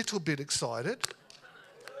getting a little bit excited?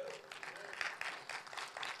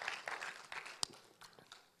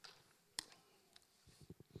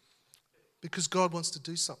 Because God wants to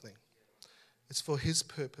do something. It's for his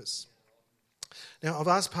purpose. Now, I've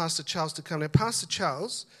asked Pastor Charles to come. Now, Pastor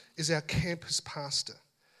Charles is our campus pastor.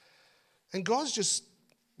 And God's just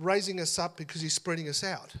raising us up because he's spreading us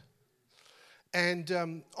out.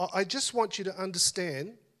 And I just want you to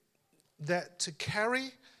understand that to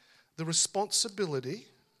carry the responsibility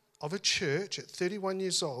of a church at 31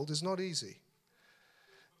 years old is not easy.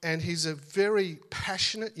 And he's a very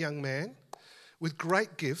passionate young man with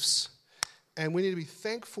great gifts. And we need to be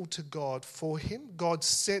thankful to God for him. God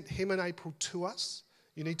sent him and April to us.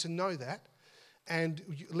 You need to know that. And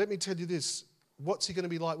let me tell you this. What's he going to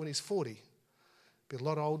be like when he's 40? Be a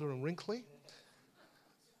lot older and wrinkly.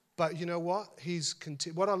 But you know what?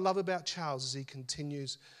 What I love about Charles is he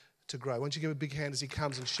continues to grow. Why don't you give him a big hand as he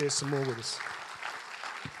comes and shares some more with us.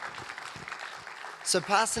 So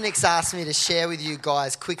Pastor Nick's asked me to share with you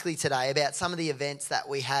guys quickly today about some of the events that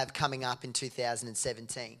we have coming up in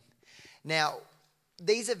 2017. Now,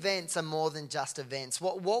 these events are more than just events.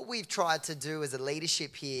 What we've tried to do as a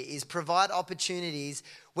leadership here is provide opportunities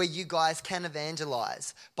where you guys can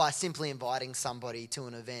evangelize by simply inviting somebody to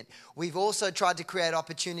an event. We've also tried to create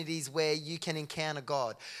opportunities where you can encounter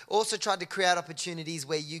God. Also tried to create opportunities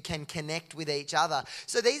where you can connect with each other.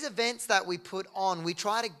 So these events that we put on, we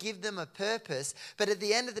try to give them a purpose, but at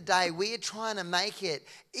the end of the day, we are trying to make it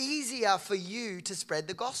easier for you to spread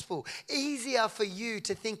the gospel, easier for you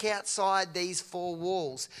to think outside these four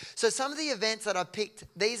walls. So some of the events that I picked,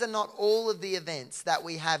 these are not all of the events that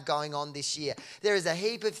we have going on this year. There is a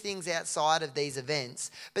heap of things outside of these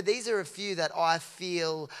events, but these are a few that I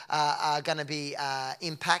feel are going to be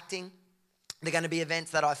impacting. They're going to be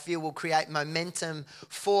events that I feel will create momentum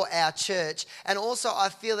for our church. And also I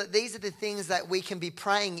feel that these are the things that we can be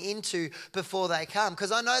praying into before they come.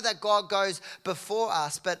 Because I know that God goes before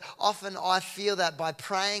us, but often I feel that by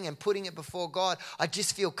praying and putting it before God, I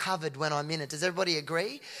just feel covered when I'm in it. Does everybody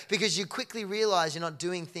agree? Because you quickly realize you're not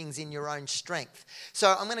doing things in your own strength.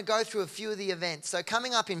 So I'm going to go through a few of the events. So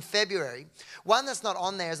coming up in February, one that's not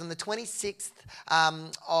on there is on the 26th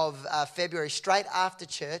of February, straight after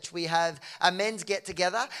church, we have a men's get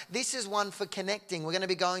together. This is one for connecting. We're going to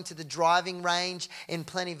be going to the driving range in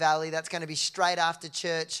Plenty Valley. That's going to be straight after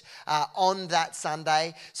church on that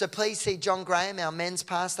Sunday. So please see John Graham, our men's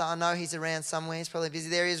pastor. I know he's around somewhere. He's probably busy.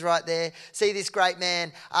 There he is right there. See this great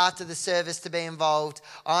man after the service to be involved.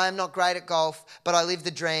 I am not great at golf, but I live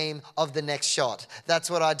the dream of the next shot. That's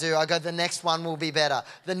what I do. I go, the next one will be better.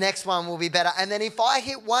 The next one will be better. And then if I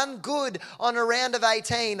hit one good on a round of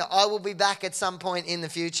 18, I will be back at some point in the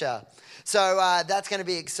future. So that's going to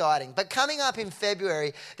be exciting. But coming up in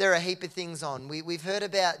February, there are a heap of things on. We've heard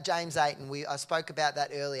about James Ayton. I spoke about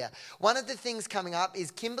that earlier. One of the things coming up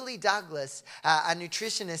is Kimberly Douglas, a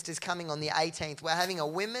nutritionist, is coming on the 18th. We're having a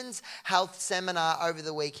women's health seminar over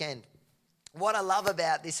the weekend. What I love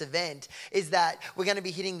about this event is that we're going to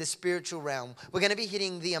be hitting the spiritual realm. We're going to be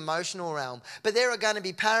hitting the emotional realm. But there are going to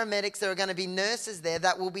be paramedics, there are going to be nurses there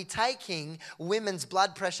that will be taking women's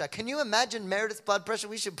blood pressure. Can you imagine Meredith's blood pressure?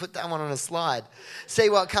 We should put that one on a slide. See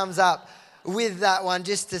what comes up with that one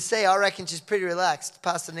just to see. I reckon she's pretty relaxed.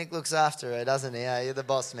 Pastor Nick looks after her, doesn't he? Yeah, you're the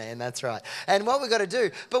boss man, that's right. And what we've got to do,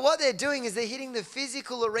 but what they're doing is they're hitting the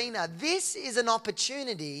physical arena. This is an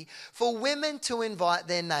opportunity for women to invite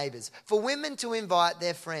their neighbours, for women to invite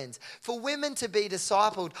their friends, for women to be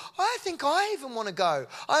discipled. I think I even want to go.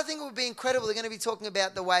 I think it would be incredible. They're going to be talking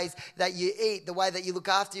about the ways that you eat, the way that you look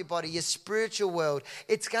after your body, your spiritual world.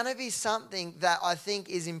 It's going to be something that I think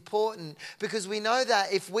is important because we know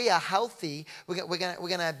that if we are healthy, we're going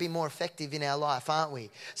to be more effective in our life, aren't we?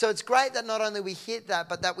 So it's great that not only we hit that,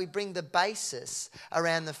 but that we bring the basis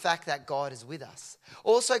around the fact that God is with us.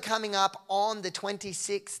 Also coming up on the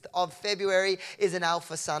 26th of February is an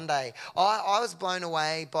Alpha Sunday. I was blown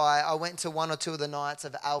away I went to one or two of the nights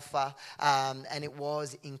of Alpha, and it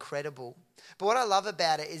was incredible. But what I love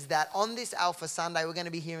about it is that on this Alpha Sunday, we're going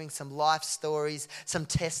to be hearing some life stories, some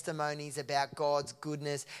testimonies about God's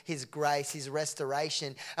goodness, His grace, His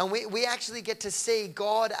restoration. And we actually get to see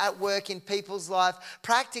God at work in people's life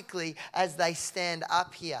practically as they stand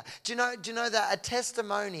up here. Do you know that a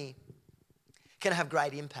testimony can have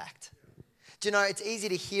great impact? Do you know it's easy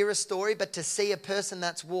to hear a story, but to see a person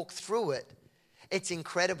that's walked through it, it's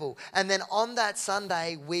incredible. And then on that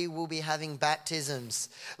Sunday, we will be having baptisms.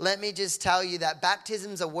 Let me just tell you that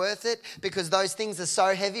baptisms are worth it because those things are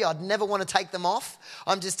so heavy, I'd never want to take them off.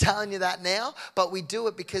 I'm just telling you that now. But we do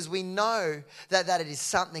it because we know that it is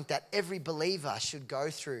something that every believer should go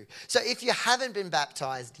through. So if you haven't been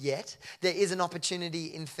baptized yet, there is an opportunity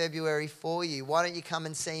in February for you. Why don't you come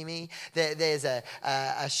and see me? There's a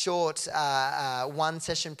short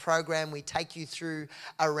one-session program. We take you through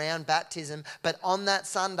around baptism. But on that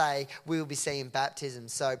Sunday, we will be seeing baptism.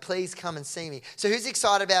 So please come and see me. So who's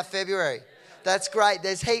excited about February? That's great.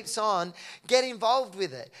 There's heaps on. Get involved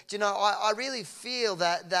with it. Do you know, I really feel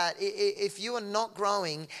that if you are not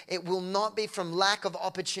growing, it will not be from lack of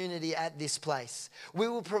opportunity at this place. We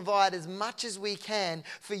will provide as much as we can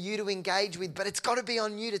for you to engage with, but it's got to be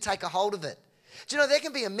on you to take a hold of it. Do you know, there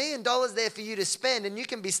can be $1 million there for you to spend and you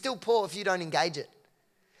can be still poor if you don't engage it.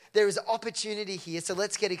 There is opportunity here, so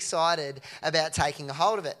let's get excited about taking a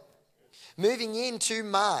hold of it. Moving into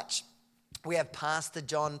March, we have Pastor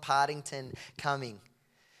John Partington coming.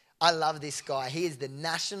 I love this guy. He is the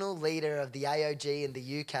national leader of the AOG in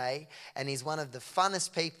the UK, and he's one of the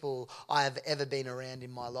funnest people I have ever been around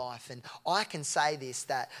in my life. And I can say this,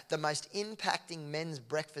 that the most impacting men's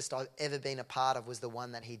breakfast I've ever been a part of was the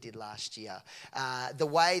one that he did last year. The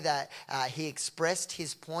way that he expressed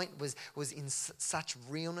his point was in such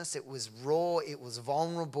realness. It was raw, it was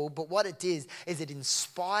vulnerable, but what it did is it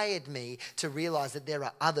inspired me to realise that there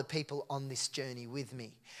are other people on this journey with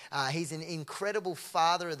me. He's an incredible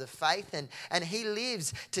father of the faith, and he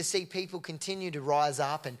lives to see people continue to rise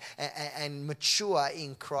up and mature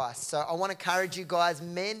in Christ. So I want to encourage you guys,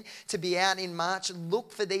 men, to be out in March.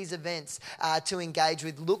 Look for these events to engage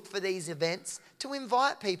with. Look for these events to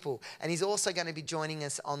invite people. And he's also going to be joining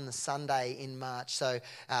us on the Sunday in March. So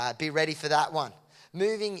be ready for that one.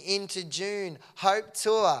 Moving into June, Hope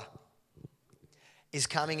Tour is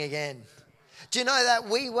coming again. Do you know that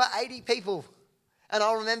we were 80 people? And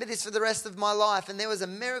I'll remember this for the rest of my life. And there was a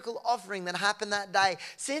miracle offering that happened that day.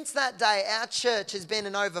 Since that day, our church has been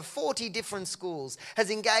in over 40 different schools, has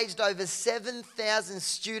engaged over 7,000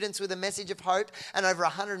 students with a message of hope, and over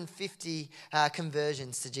 150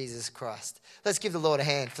 conversions to Jesus Christ. Let's give the Lord a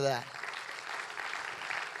hand for that.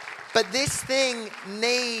 But this thing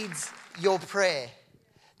needs your prayer.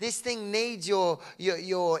 This thing needs your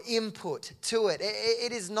input to it.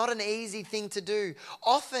 It is not an easy thing to do.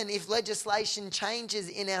 Often, if legislation changes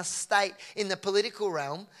in our state, in the political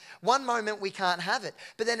realm, one moment we can't have it.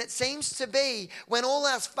 But then it seems to be when all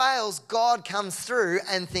else fails, God comes through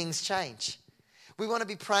and things change. We want to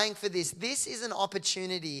be praying for this. This is an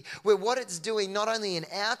opportunity where what it's doing, not only in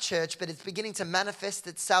our church, but it's beginning to manifest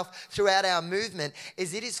itself throughout our movement,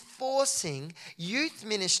 is it is forcing youth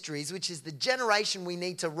ministries, which is the generation we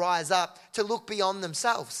need to rise up, to look beyond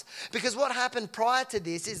themselves. Because what happened prior to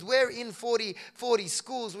this is we're in 40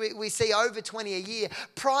 schools. We see over 20 a year.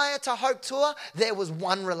 Prior to Hope Tour, there was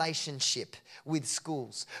one relationship with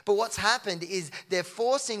schools. But what's happened is they're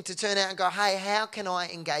forcing to turn out and go, hey, how can I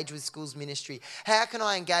engage with schools ministry? How can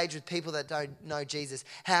I engage with people that don't know Jesus?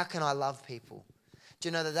 How can I love people? Do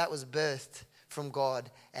you know that was birthed from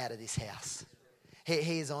God out of this house?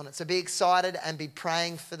 He is on it. So be excited and be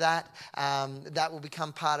praying for that. That will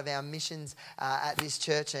become part of our missions at this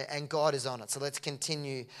church, and God is on it. So let's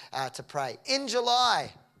continue to pray. In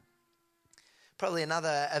July, probably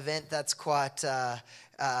another event that's quite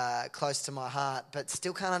close to my heart, but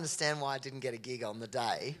still can't understand why I didn't get a gig on the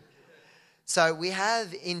day. So we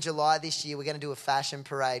have in July this year, we're going to do a fashion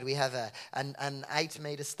parade. We have an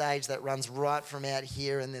 8-metre stage that runs right from out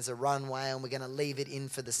here, and there's a runway, and we're going to leave it in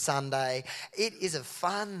for the Sunday. It is a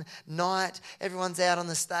fun night. Everyone's out on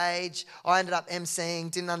the stage. I ended up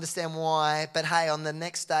emceeing, didn't understand why, but hey, on the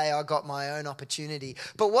next day I got my own opportunity.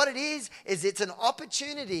 But what it is it's an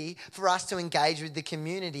opportunity for us to engage with the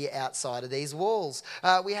community outside of these walls.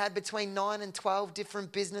 We had between 9 and 12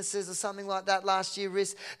 different businesses or something like that last year,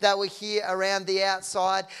 Riz, that were here around the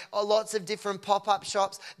outside, lots of different pop-up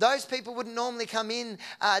shops. Those people wouldn't normally come in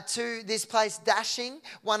to this place. Dashing,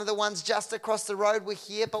 one of the ones just across the road, were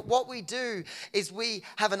here. But what we do is we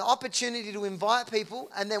have an opportunity to invite people,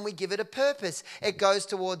 and then we give it a purpose. It goes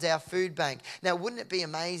towards our food bank. Now, wouldn't it be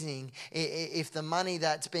amazing if the money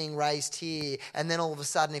that's being raised here, and then all of a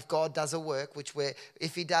sudden, if God does a work,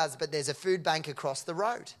 if he does, but there's a food bank across the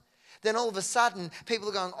road, then all of a sudden people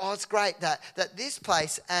are going, oh, it's great that this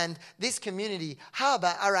place and this community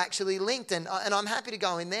harbour are actually linked, and I'm happy to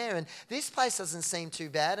go in there, and this place doesn't seem too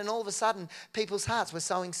bad. And all of a sudden people's hearts, we're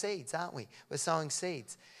sowing seeds, aren't we? We're sowing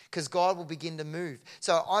seeds because God will begin to move.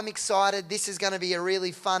 So I'm excited. This is going to be a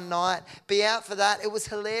really fun night. Be out for that. It was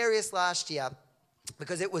hilarious last year,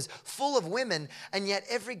 because it was full of women, and yet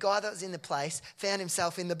every guy that was in the place found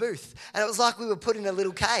himself in the booth. And it was like we were put in a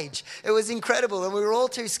little cage. It was incredible, and we were all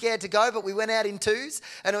too scared to go, but we went out in twos,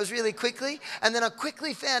 and it was really quickly. And then I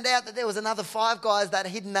quickly found out that there was another 5 guys that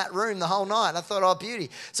hid in that room the whole night. I thought, oh, beauty.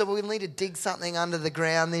 So we'll need to dig something under the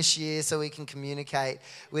ground this year so we can communicate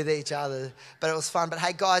with each other. But it was fun. But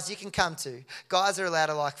hey, guys, you can come too. Guys are allowed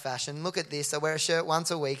to like fashion. Look at this. I wear a shirt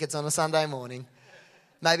once a week. It's on a Sunday morning.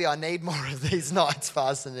 Maybe I need more of these nights,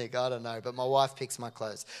 Pastor Nick. I don't know. But my wife picks my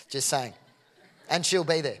clothes. Just saying. And she'll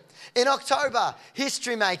be there. In October,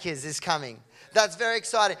 History Makers is coming. That's very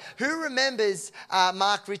exciting. Who remembers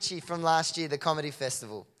Mark Ritchie from last year, the Comedy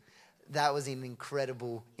Festival? That was an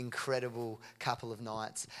incredible, incredible couple of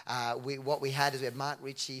nights. What we had Mark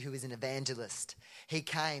Ritchie, who is an evangelist. He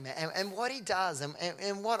came, and what he does,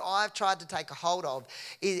 and what I've tried to take a hold of,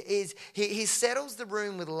 is he settles the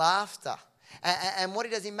room with laughter. And what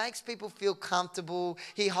he does, he makes people feel comfortable.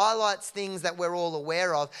 He highlights things that we're all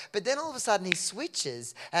aware of. But then all of a sudden he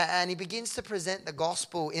switches and he begins to present the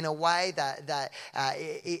gospel in a way that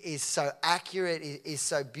is so accurate, is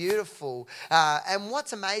so beautiful. And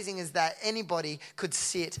what's amazing is that anybody could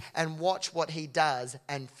sit and watch what he does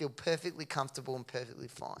and feel perfectly comfortable and perfectly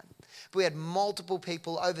fine. We had multiple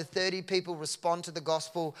people, over 30 people respond to the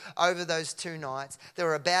gospel over those 2 nights. There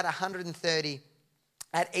were about 130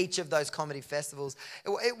 at each of those comedy festivals.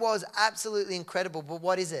 It was absolutely incredible. But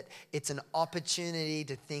what is it? It's an opportunity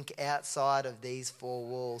to think outside of these 4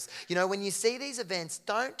 walls. You know, when you see these events,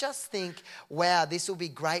 don't just think, wow, this will be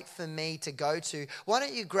great for me to go to. Why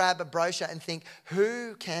don't you grab a brochure and think,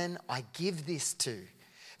 who can I give this to?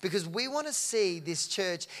 Because we want to see this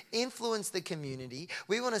church influence the community.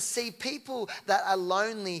 We want to see people that are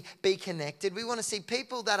lonely be connected. We want to see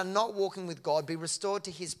people that are not walking with God be restored to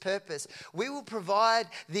his purpose. We will provide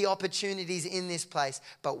the opportunities in this place,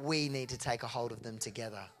 but we need to take a hold of them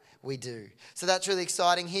together. We do. So that's really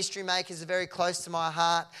exciting. History Makers are very close to my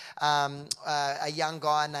heart. A young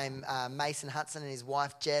guy named Mason Hudson and his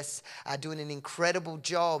wife Jess are doing an incredible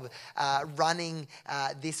job running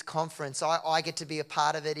this conference. I get to be a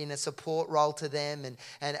part of it in a support role to them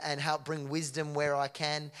and help bring wisdom where I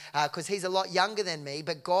can, because he's a lot younger than me,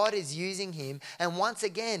 but God is using him. And once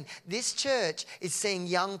again, this church is seeing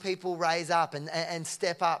young people raise up and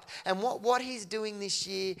step up. And what he's doing this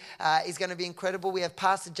year is going to be incredible. We have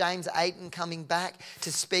Pastor James Ayton coming back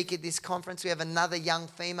to speak at this conference. We have another young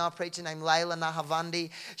female preacher named Layla Nahavandi.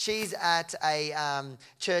 She's at a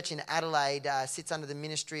church in Adelaide, sits under the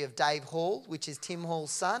ministry of Dave Hall, which is Tim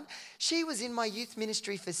Hall's son. She was in my youth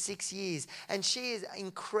ministry for 6 years, and she is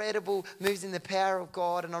incredible, moves in the power of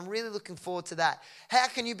God, and I'm really looking forward to that. How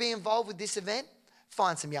can you be involved with this event?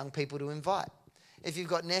 Find some young people to invite. If you've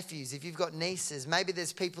got nephews, if you've got nieces, maybe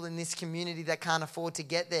there's people in this community that can't afford to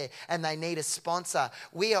get there and they need a sponsor.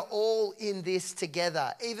 We are all in this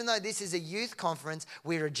together. Even though this is a youth conference,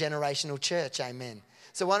 we're a generational church, amen.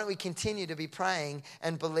 So why don't we continue to be praying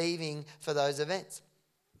and believing for those events?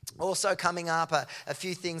 Also coming up, a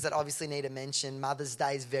few things that obviously need to mention. Mother's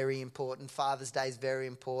Day is very important. Father's Day is very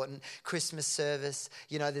important. Christmas service.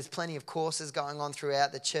 You know, there's plenty of courses going on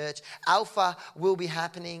throughout the church. Alpha will be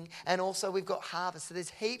happening. And also we've got Harvest. So there's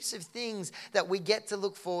heaps of things that we get to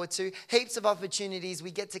look forward to. Heaps of opportunities we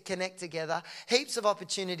get to connect together. Heaps of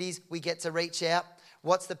opportunities we get to reach out.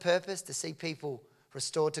 What's the purpose? To see people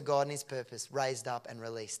restored to God and his purpose, raised up and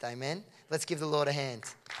released. Amen. Let's give the Lord a hand.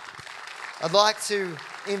 I'd like to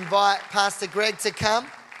invite Pastor Greg to come.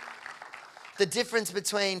 The difference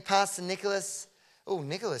between Pastor Nicholas,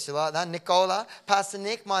 Nicholas, you like that? Nicola, Pastor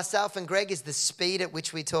Nick, myself and Greg is the speed at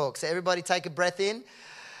which we talk. So everybody take a breath in.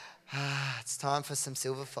 It's time for some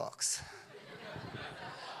Silver Fox.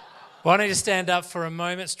 Why don't you stand up for a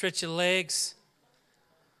moment, stretch your legs.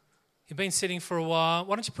 You've been sitting for a while.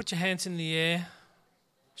 Why don't you put your hands in the air,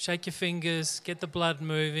 shake your fingers, get the blood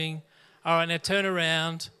moving. All right, now turn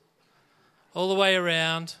around. All the way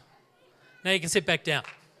around. Now you can sit back down.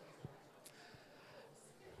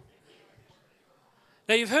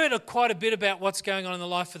 Now you've heard quite a bit about what's going on in the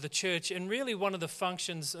life of the church, and really one of the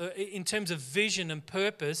functions in terms of vision and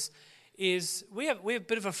purpose is we have a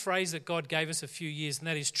bit of a phrase that God gave us a few years, and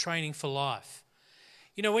that is training for life.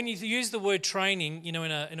 You know, when you use the word training, you know,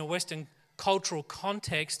 in a Western cultural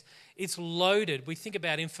context, it's loaded. We think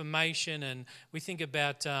about information and we think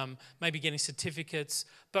about maybe getting certificates.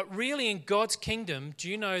 But really in God's kingdom, do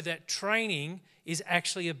you know that training is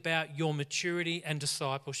actually about your maturity and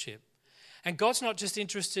discipleship? And God's not just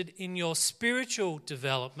interested in your spiritual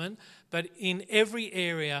development, but in every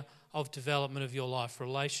area of development of your life,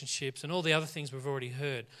 relationships and all the other things we've already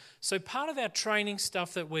heard. So part of our training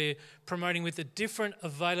stuff that we're promoting with the different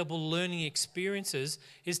available learning experiences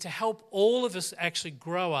is to help all of us actually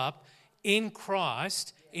grow up in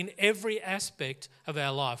Christ in every aspect of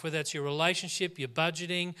our life, whether it's your relationship, your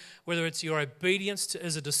budgeting, whether it's your obedience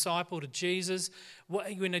as a disciple to Jesus.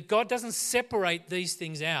 God doesn't separate these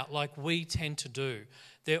things out like we tend to do.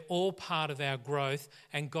 They're all part of our growth,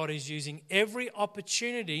 and God is using every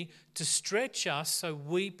opportunity to stretch us so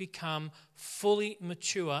we become fully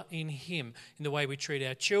mature in Him, in the way we treat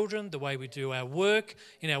our children, the way we do our work,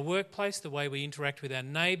 in our workplace, the way we interact with our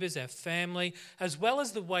neighbours, our family, as well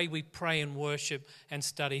as the way we pray and worship and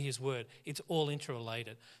study His Word. It's all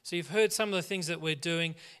interrelated. So you've heard some of the things that we're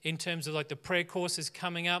doing in terms of like the prayer courses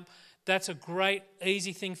coming up. That's a great,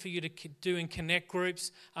 easy thing for you to do in connect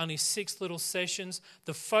groups, only 6 little sessions.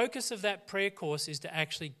 The focus of that prayer course is to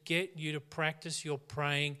actually get you to practice your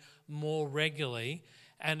praying more regularly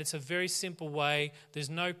and it's a very simple way. There's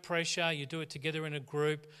no pressure. You do it together in a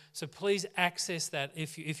group. So please access that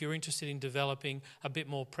if you're interested in developing a bit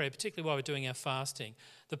more prayer, particularly while we're doing our fasting.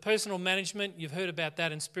 The personal management, you've heard about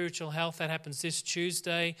that, and spiritual health, that happens this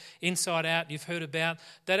Tuesday. Inside Out, you've heard about.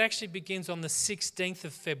 That actually begins on the 16th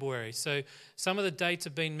of February. So some of the dates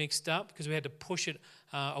have been mixed up because we had to push it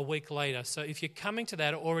a week later. So if you're coming to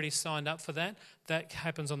that or already signed up for that, that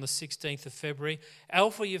happens on the 16th of February.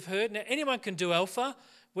 Alpha, you've heard. Now, anyone can do Alpha,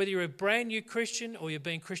 whether you're a brand new Christian or you've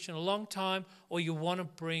been Christian a long time or you want to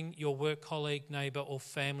bring your work colleague, neighbour or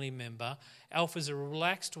family member. Alpha is a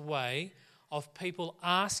relaxed way of people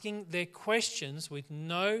asking their questions with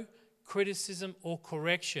no criticism or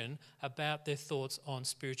correction about their thoughts on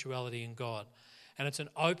spirituality and God. And it's an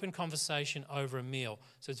open conversation over a meal.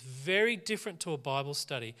 So it's very different to a Bible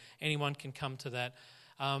study. Anyone can come to that.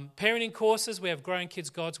 Parenting courses, we have Growing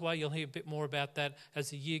Kids God's Way. You'll hear a bit more about that as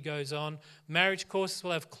the year goes on. Marriage courses,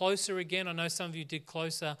 we'll have Closer again. I know some of you did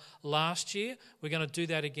Closer last year. We're going to do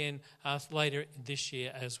that again later this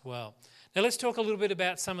year as well. Now let's talk a little bit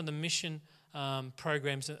about some of the mission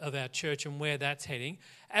programs of our church and where that's heading.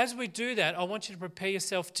 As we do that, I want you to prepare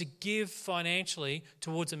yourself to give financially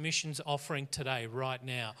towards a missions offering today, right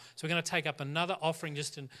now. So we're going to take up another offering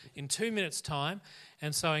just in 2 minutes' time,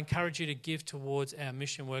 and so I encourage you to give towards our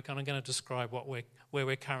mission work, and I'm going to describe where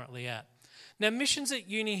we're currently at. Now, missions at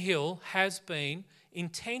Uni Hill has been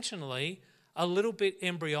intentionally a little bit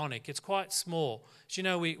embryonic. It's quite small. As you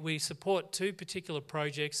know, we support 2 particular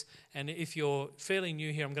projects, and if you're fairly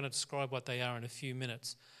new here, I'm going to describe what they are in a few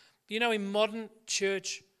minutes. You know, in modern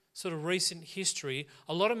church sort of recent history,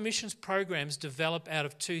 a lot of missions programs develop out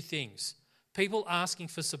of 2 things. People asking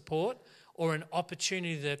for support or an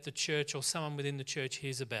opportunity that the church or someone within the church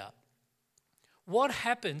hears about. What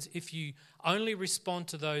happens if you only respond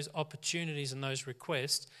to those opportunities and those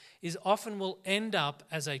requests is often we'll end up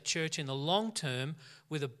as a church in the long term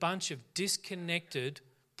with a bunch of disconnected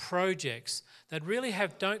projects that really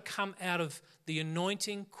don't come out of the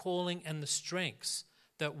anointing, calling and the strengths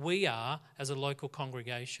that we are as a local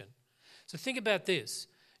congregation. So think about this.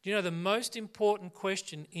 You know, the most important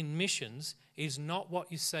question in missions is not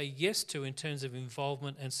what you say yes to in terms of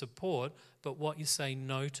involvement and support, but what you say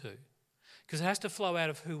no to. Because it has to flow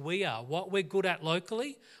out of who we are, what we're good at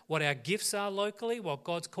locally, what our gifts are locally, what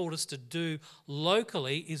God's called us to do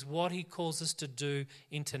locally is what he calls us to do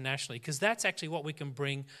internationally. Because that's actually what we can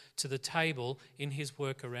bring to the table in his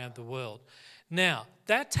work around the world. Now,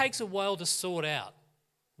 that takes a while to sort out.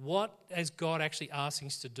 What is God actually asking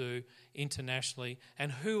us to do internationally,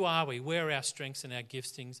 and who are we? Where are our strengths and our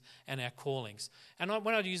giftings and our callings? And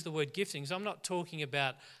when I use the word giftings, I'm not talking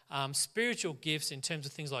about spiritual gifts in terms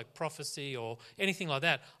of things like prophecy or anything like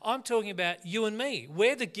that. I'm talking about you and me.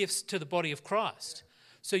 We're the gifts to the body of Christ.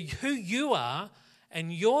 So who you are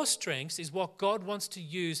and your strengths is what God wants to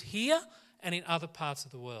use here and in other parts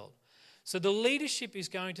of the world. So the leadership is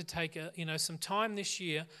going to take some time this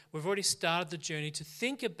year. We've already started the journey to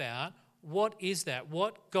think about what is that?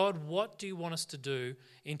 What do you want us to do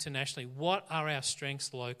internationally? What are our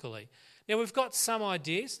strengths locally? Now, we've got some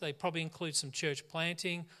ideas. They probably include some church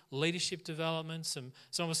planting, leadership development, some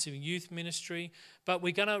obviously youth ministry. But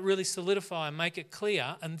we're going to really solidify and make it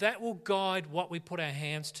clear, and that will guide what we put our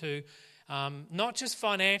hands to, not just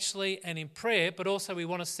financially and in prayer, but also we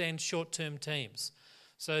want to send short-term teams.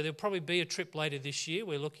 So there'll probably be a trip later this year.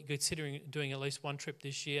 We're considering doing at least one trip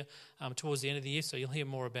this year towards the end of the year, so you'll hear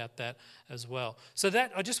more about that as well. So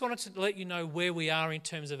that I just wanted to let you know where we are in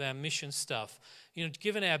terms of our mission stuff. You know,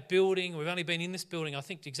 given our building, we've only been in this building, I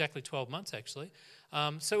think, exactly 12 months actually.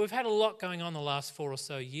 So we've had a lot going on the last 4 or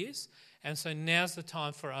so years, and so now's the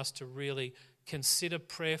time for us to really consider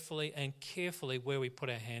prayerfully and carefully where we put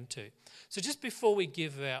our hand to. So just before we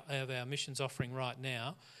give our missions offering right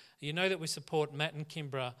now, you know that we support Matt and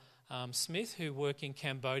Kimbra Smith, who work in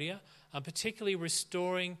Cambodia, particularly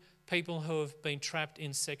restoring people who have been trapped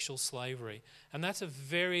in sexual slavery. And that's a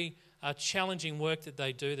very challenging work that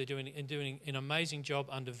they do. They're doing an amazing job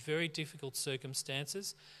under very difficult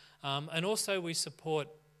circumstances. And also we support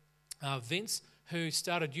Vince, who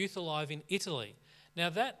started Youth Alive in Italy.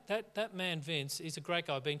 Now that man, Vince, is a great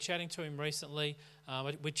guy. I've been chatting to him recently.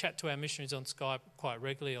 We chat to our missionaries on Skype quite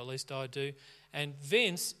regularly, or at least I do. And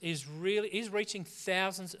Vince is reaching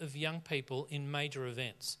thousands of young people in major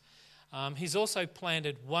events. He's also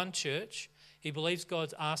planted one church. He believes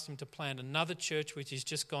God's asked him to plant another church, which he's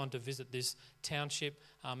just gone to visit this township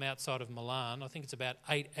outside of Milan. I think it's about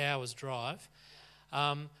 8 hours drive.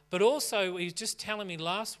 But also, he was just telling me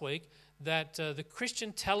last week that the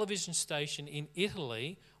Christian television station in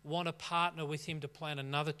Italy want to partner with him to plant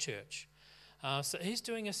another church. So he's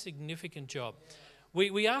doing a significant job.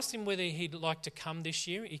 We asked him whether he'd like to come this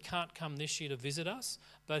year. He can't come this year to visit us,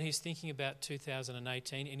 but he's thinking about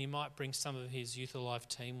 2018, and he might bring some of his Youth Alive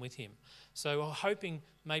team with him. So we're hoping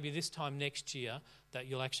maybe this time next year that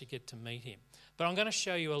you'll actually get to meet him. But I'm going to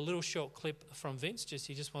show you a little short clip from Vince.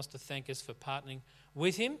 He just wants to thank us for partnering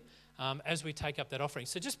with him as we take up that offering.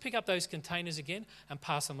 So just pick up those containers again and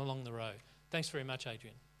pass them along the road. Thanks very much,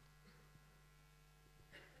 Adrian.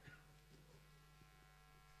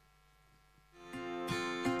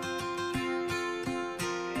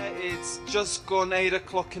 It's just gone 8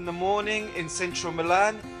 o'clock in the morning in central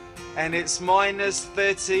Milan, and it's minus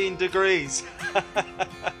 13 degrees.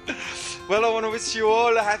 Well, I want to wish you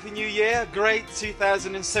all a happy new year, a great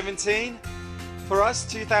 2017. For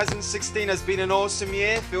us, 2016 has been an awesome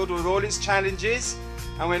year, filled with all its challenges,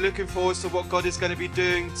 and we're looking forward to what God is going to be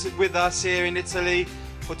doing with us here in Italy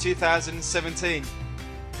for 2017.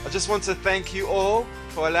 I just want to thank you all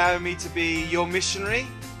for allowing me to be your missionary,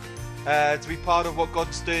 to be part of what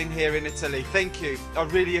God's doing here in Italy. Thank you. I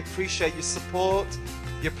really appreciate your support,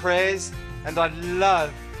 your prayers, and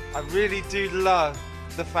I really do love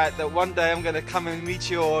the fact that one day I'm going to come and meet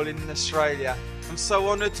you all in Australia. I'm so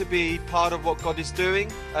honoured to be part of what God is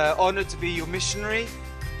doing, honoured to be your missionary,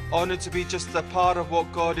 honoured to be just a part of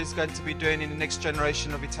what God is going to be doing in the next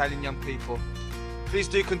generation of Italian young people. Please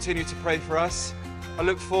do continue to pray for us. I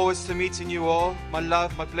look forward to meeting you all. My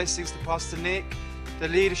love, my blessings to Pastor Nick, the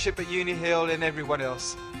leadership at Uni Hill, and everyone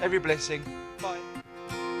else. Every blessing. Bye.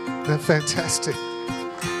 They're fantastic.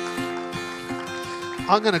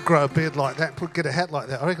 I'm going to grow a beard like that, get a hat like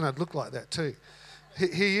that. I reckon I'd look like that too.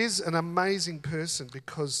 He is an amazing person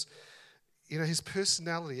because, his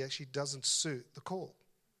personality actually doesn't suit the call.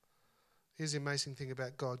 Here's the amazing thing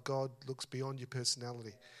about God. God looks beyond your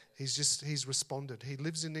personality. He's responded. He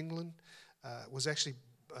lives in England, was actually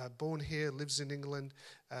born here, lives in England,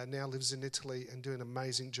 now lives in Italy, and doing an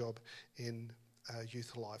amazing job in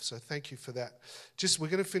Youth Alive. So thank you for that. We're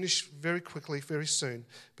going to finish very quickly, very soon,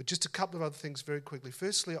 but just a couple of other things very quickly.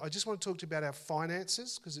 Firstly, I just want to talk to you about our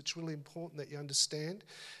finances, because it's really important that you understand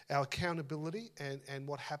our accountability and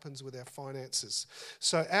what happens with our finances.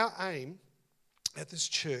 So our aim at this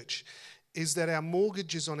church is that our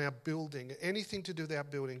mortgages on our building, anything to do with our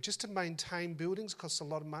building, just to maintain buildings costs a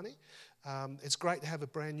lot of money. It's great to have a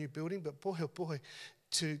brand new building, but boy, oh boy,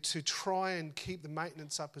 to try and keep the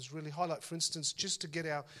maintenance up is really high. Like, for instance, just to get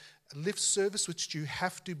our lift service, which you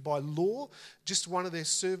have to by law, just one of their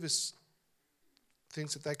service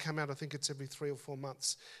things that they come out, I think it's every 3 or 4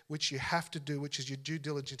 months, which you have to do, which is your due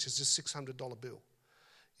diligence, is a $600 bill.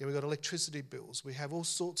 We've got electricity bills. We have all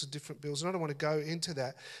sorts of different bills, and I don't want to go into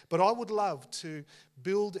that. But I would love to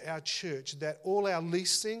build our church that all our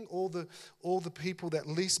leasing, all the people that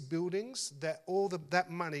lease buildings, that that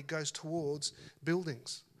money goes towards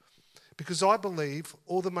buildings. Because I believe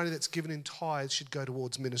all the money that's given in tithes should go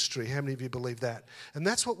towards ministry. How many of you believe that? And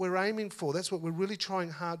that's what we're aiming for. That's what we're really trying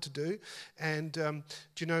hard to do. And,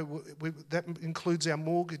 that includes our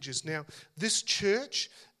mortgages. Now, this church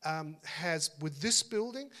has, with this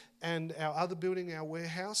building and our other building, our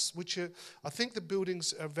warehouse, I think the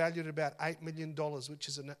buildings are valued at about $8 million, which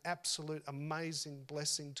is an absolute amazing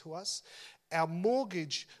blessing to us. Our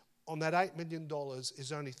mortgage on that $8 million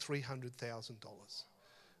is only $300,000.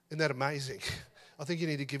 Isn't that amazing? I think you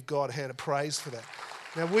need to give God a hand of praise for that.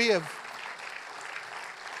 Now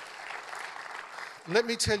let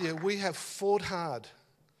me tell you, we have fought hard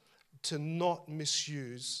to not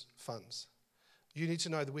misuse funds. You need to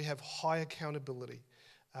know that we have high accountability.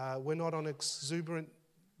 We're not on exuberant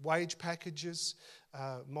wage packages.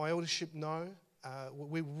 My eldership know.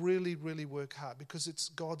 We really, really work hard because it's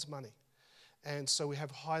God's money. And so we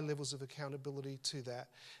have high levels of accountability to that.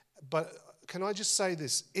 But can I just say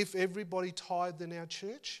this? If everybody tithed in our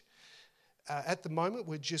church, at the moment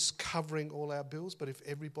we're just covering all our bills, but if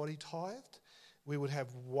everybody tithed, we would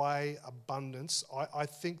have way abundance. I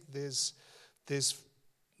think there's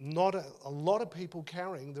not a lot of people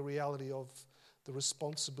carrying the reality of the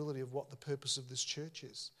responsibility of what the purpose of this church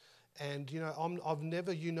is. And I've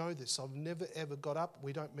never ever got up.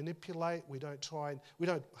 We don't manipulate. We don't try and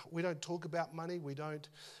we don't talk about money. We don't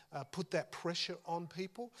put that pressure on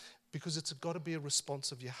people, because it's got to be a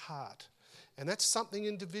response of your heart. And that's something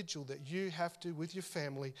individual that you have to, with your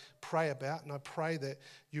family, pray about. And I pray that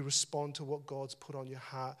you respond to what God's put on your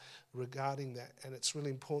heart regarding that. And it's really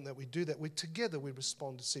important that we do that. Together we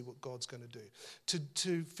respond to see what God's going to do.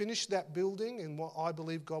 To finish that building and what I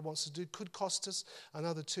believe God wants to do could cost us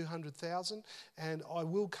another $200,000. And I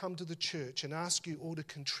will come to the church and ask you all to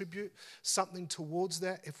contribute something towards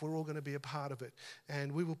that if we're all going to be a part of it.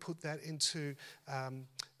 And we will put that into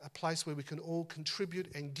a place where we can all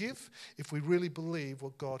contribute and give if we really believe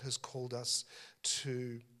what God has called us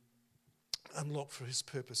to unlock for his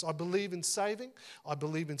purpose. I believe in saving, I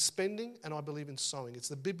believe in spending, and I believe in sowing. It's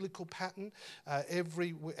the biblical pattern.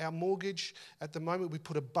 Our mortgage, at the moment, we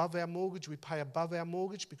put above our mortgage, we pay above our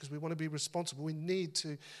mortgage because we want to be responsible. We need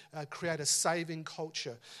to create a saving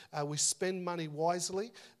culture. We spend money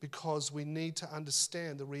wisely because we need to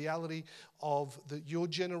understand the reality of your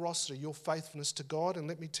generosity, your faithfulness to God. And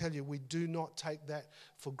let me tell you, we do not take that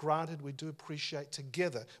for granted. We do appreciate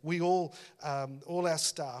together. We all our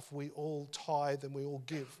staff, we all tithe and we all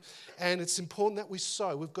give. And it's important that we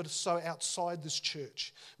sow. We've got to sow outside this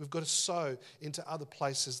church. We've got to sow into other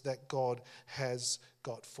places that God has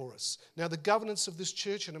got for us. Now, the governance of this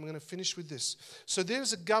church, and I'm going to finish with this. So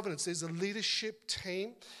there's a governance, there's a leadership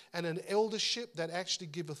team and an eldership that actually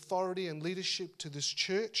give authority and leadership to this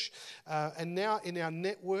church. And now in our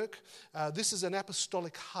network, this is an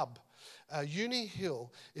apostolic hub. Uni Hill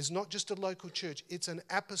is not just a local church, it's an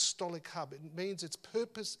apostolic hub. It means its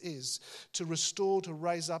purpose is to restore, to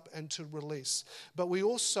raise up, and to release. But we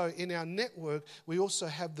also, in our network, we also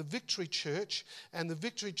have the Victory Church, and the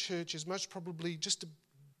Victory Church is most probably just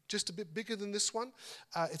a bit bigger than this one.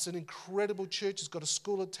 It's an incredible church. It's got a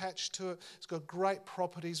school attached to it. It's got great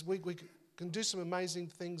properties. We can do some amazing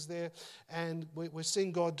things there, and we're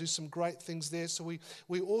seeing God do some great things there. So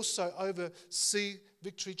we also oversee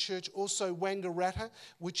Victory Church, also Wangaratta,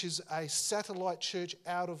 which is a satellite church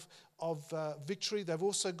out of Victory. They've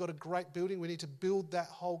also got a great building. We need to build that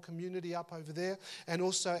whole community up over there. And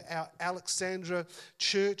also our Alexandra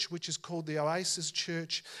Church, which is called the Oasis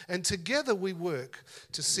Church. And together we work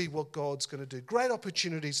to see what God's going to do. Great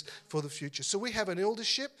opportunities for the future. So we have an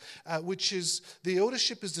eldership, the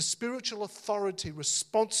eldership is the spiritual authority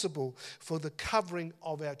responsible for the covering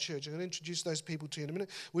of our church. I'm going to introduce those people to you in a minute.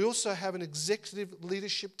 We also have an executive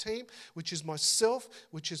leadership team, which is myself,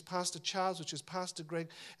 which is Pastor Charles, which is Pastor Greg,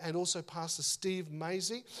 and also Pastor Steve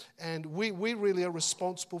Maisie. And we really are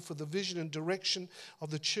responsible for the vision and direction of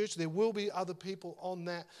the church. There will be other people on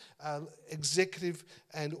that executive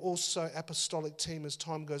and also apostolic team as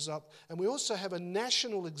time goes up. And we also have a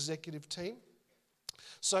national executive team.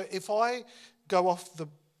 So if I go off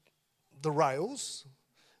the rails,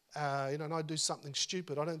 and I do something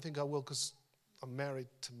stupid, I don't think I will because I'm married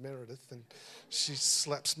to Meredith and she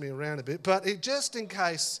slaps me around a bit. But just in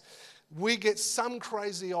case we get some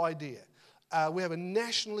crazy idea, we have a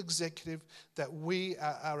national executive that we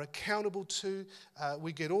are accountable to.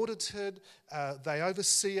 We get audited. They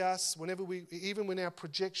oversee us even when our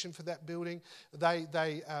projection for that building,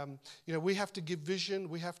 we have to give vision.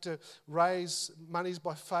 We have to raise monies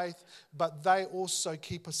by faith, but they also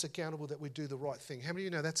keep us accountable that we do the right thing. How many of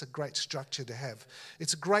you know that's a great structure to have?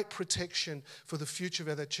 It's a great protection for the future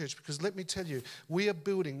of our church, because let me tell you, we are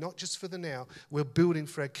building not just for the now, we're building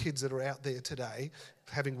for our kids that are out there today,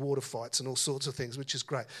 having water fights and all sorts of things, which is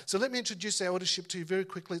great. So let me introduce our eldership to you very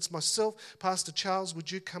quickly. It's myself, Pastor Charles.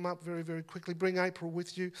 Would you come up very, very quickly? Bring April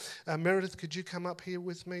with you. Meredith, could you come up here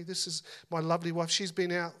with me? This is my lovely wife. She's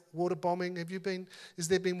been out water bombing. Has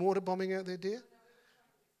there been water bombing out there, dear?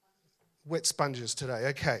 Wet sponges today,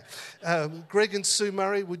 okay. Greg and Sue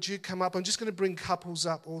Murray, would you come up? I'm just going to bring couples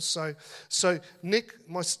up also. So Nick,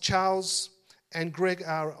 Charles, and Greg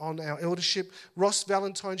are on our eldership. Ross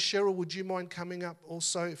Valentine, Cheryl, would you mind coming up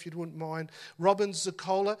also, if you wouldn't mind? Robin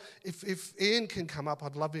Zakola, if Ian can come up,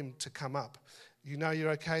 I'd love him to come up. You know you're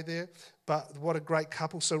okay there? But what a great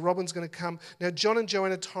couple. So Robin's going to come. Now, John and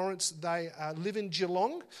Joanna Torrance, they live in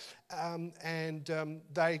Geelong, and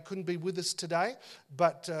they couldn't be with us today,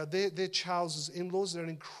 but they're Charles's in-laws. They're an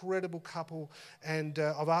incredible couple, and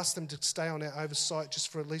I've asked them to stay on our oversight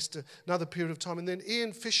just for at least another period of time. And then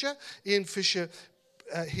Ian Fisher,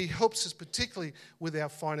 he helps us particularly with our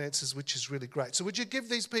finances, which is really great. So would you give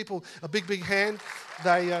these people a big, big hand?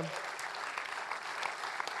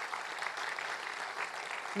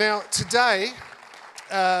 Now, today,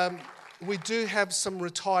 we do have some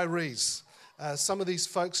retirees. Some of these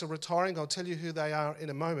folks are retiring. I'll tell you who they are in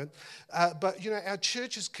a moment. But, our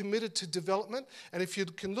church is committed to development. And if you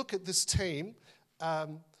can look at this team,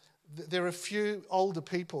 there are a few older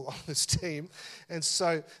people on this team. And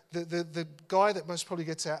so the guy that most probably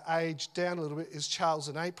gets our age down a little bit is Charles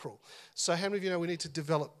and April. So how many of you know we need to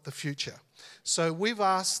develop the future? So we've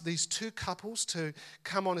asked these two couples to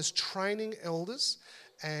come on as training elders.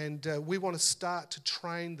 And we want to start to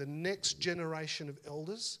train the next generation of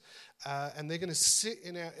elders. And they're going to sit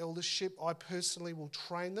in our eldership. I personally will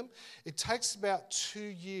train them. It takes about 2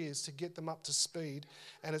 years to get them up to speed.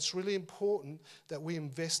 And it's really important that we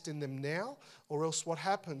invest in them now. Or else what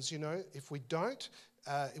happens, if we don't,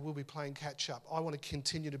 we'll be playing catch up. I want to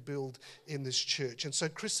continue to build in this church. And so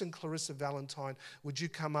Chris and Clarissa Valentine, would you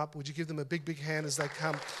come up? Would you give them a big, big hand as they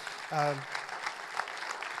come?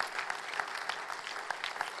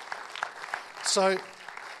 So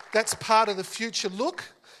that's part of the future look,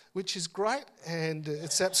 which is great, and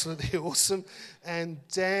it's absolutely awesome. And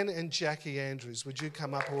Dan and Jackie Andrews, would you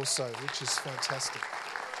come up also, which is fantastic.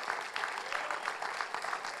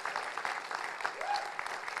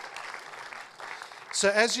 So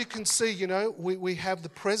as you can see, you know, we have the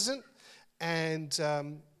present, and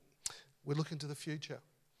we're looking to the future.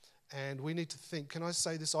 And we need to think, can I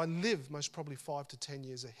say this? I live most probably 5 to 10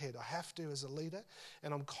 years ahead. I have to as a leader,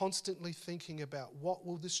 and I'm constantly thinking about what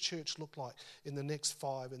will this church look like in the next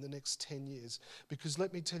 5, in the next 10 years. Because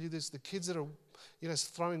let me tell you this, the kids that are, you know,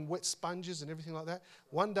 throwing wet sponges and everything like that,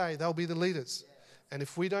 one day they'll be the leaders. And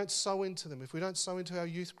if we don't sow into them, if we don't sow into our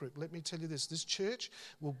youth group, let me tell you this church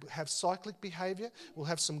will have cyclic behaviour, we'll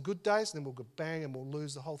have some good days, and then we'll go bang and we'll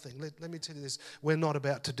lose the whole thing. Let me tell you this, we're not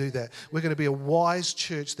about to do that. We're going to be a wise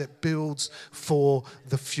church that builds for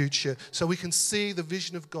the future so we can see the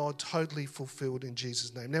vision of God totally fulfilled in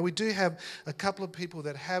Jesus' name. Now, we do have a couple of people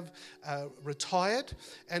that have retired,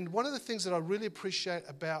 and one of the things that I really appreciate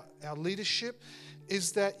about our leadership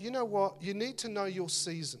is that, you know what, you need to know your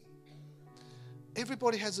season.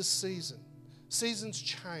 Everybody has a season. Seasons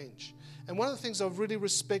change. And one of the things I've really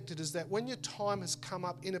respected is that when your time has come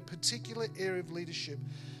up in a particular area of leadership,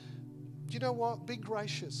 you know what? Be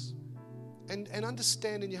gracious and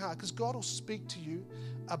understand in your heart, because God will speak to you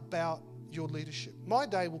about your leadership. My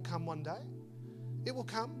day will come one day. It will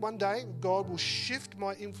come one day. God will shift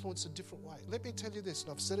my influence a different way. Let me tell you this,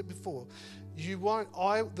 and I've said it before.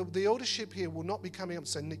 The eldership here will not be coming up and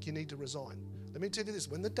saying, Nick, you need to resign. Let me tell you this,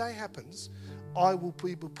 when the day happens, I will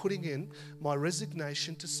be putting in my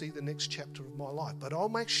resignation to see the next chapter of my life. But I'll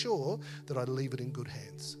make sure that I leave it in good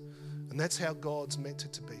hands. And that's how God's meant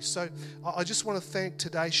it to be. So I just want to thank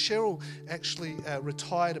today. Cheryl actually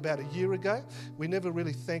retired about a year ago. We never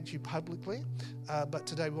really thanked you publicly. But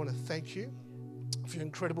today we want to thank you for your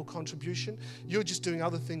incredible contribution. You're just doing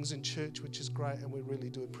other things in church, which is great. And we really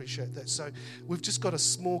do appreciate that. So we've just got a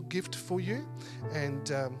small gift for you. And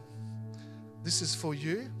this is for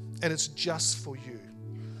you. And it's just for you,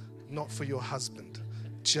 not for your husband,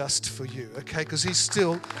 just for you, okay? Because he's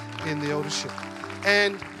still in the eldership.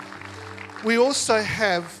 And we also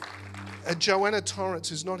have Joanna Torrance,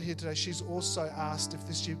 who's not here today. She's also asked if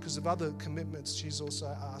this year, because of other commitments, she's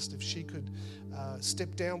also asked if she could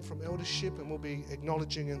step down from eldership, and we'll be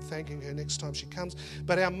acknowledging and thanking her next time she comes.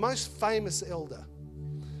 But our most famous elder,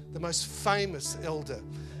 the most famous elder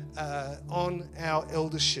on our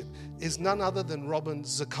eldership is none other than Robin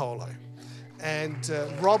Zaccolo. And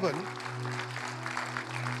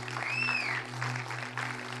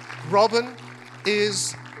Robin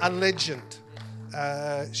is a legend.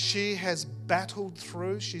 She has battled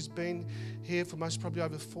through. She's been here for most probably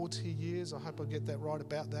over 40 years. I hope I get that right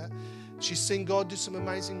about that. She's seen God do some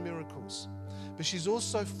amazing miracles. But she's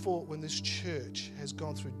also fought when this church has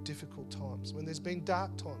gone through difficult times, when there's been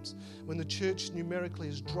dark times, when the church numerically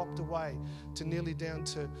has dropped away to nearly down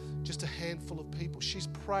to just a handful of people. She's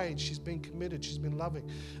prayed, she's been committed, she's been loving.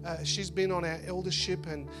 She's been on our eldership,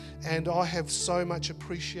 and I have so much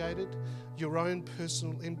appreciated your own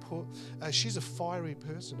personal input. She's a fiery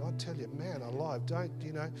person. I tell you, man alive,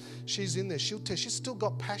 she's in there. She'll tell, she's still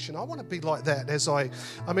got passion. I want to be like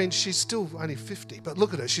that she's still only 50, but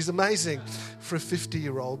look at her. She's amazing for a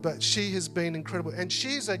 50-year-old, but she has been incredible. And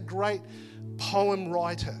she's a great poem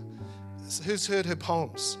writer. Who's heard her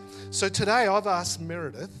poems? So today I've asked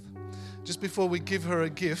Meredith, just before we give her a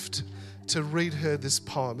gift, to read her this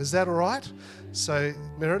poem. Is that all right? So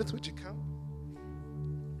Meredith, would you come?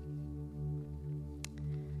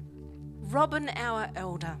 Robin, our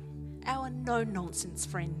elder, our no-nonsense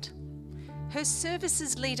friend. Her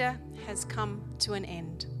services leader has come to an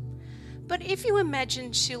end. But if you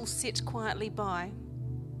imagine she'll sit quietly by,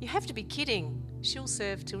 you have to be kidding. She'll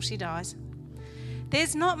serve till she dies.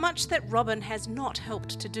 There's not much that Robin has not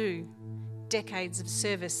helped to do. Decades of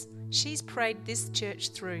service she's prayed this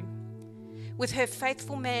church through. With her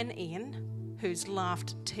faithful man Ian, who's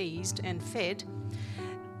laughed, teased and fed,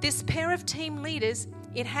 this pair of team leaders,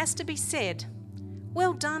 it has to be said,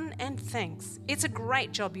 well done and thanks. It's a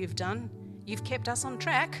great job you've done. You've kept us on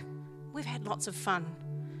track. We've had lots of fun.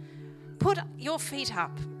 Put your feet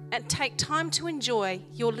up and take time to enjoy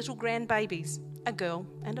your little grandbabies, a girl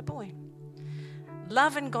and a boy.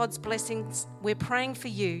 Love and God's blessings, we're praying for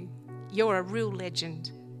you. You're a real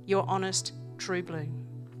legend. You're honest, true blue.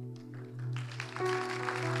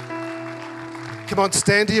 Come on,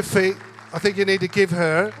 stand to your feet. I think you need to give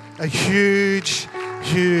her a huge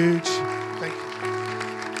Huge. Thank you.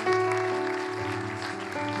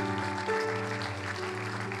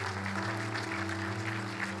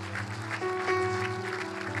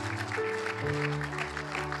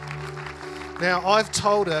 Now, I've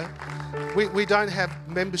told her, we don't have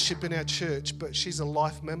membership in our church, but she's a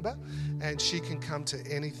life member and she can come to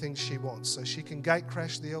anything she wants. So she can gate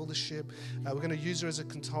crash the eldership. We're going to use her as a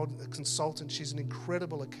consultant. She's an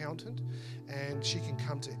incredible accountant and she can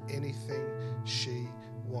come to anything she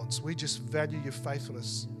wants. We just value your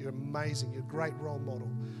faithfulness. You're amazing. You're a great role model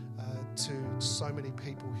to so many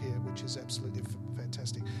people here, which is absolutely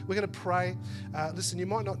fantastic. We're going to pray. Listen, you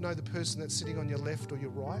might not know the person that's sitting on your left or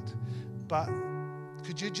your right, but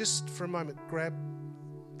could you just for a moment grab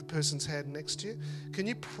the person's hand next to you? Can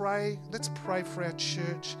you pray? Let's pray for our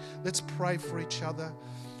church. Let's pray for each other.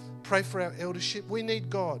 Pray for our eldership. We need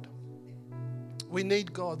God. We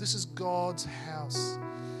need God. This is God's house.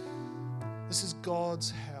 This is God's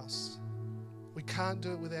house. We can't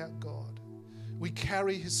do it without God. We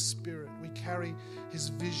carry His Spirit. We carry His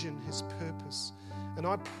vision, His purpose. And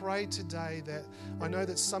I pray today that I know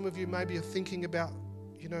that some of you maybe are thinking about,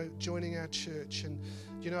 joining our church. And,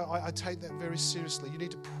 I take that very seriously. You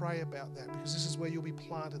need to pray about that because this is where you'll be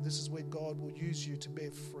planted. This is where God will use you to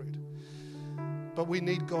bear fruit. But we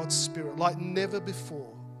need God's Spirit like never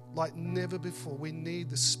before. Like never before. We need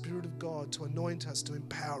the Spirit of God to anoint us, to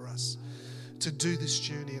empower us to do this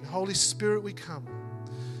journey. And Holy Spirit, we come.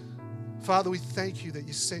 Father, we thank you that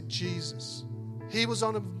you sent Jesus. He was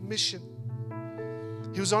on a mission.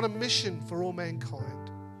 He was on a mission for all mankind.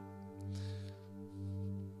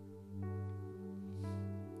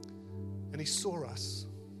 And He saw us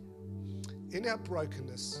in our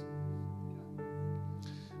brokenness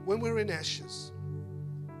when we were in ashes.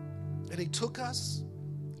 And He took us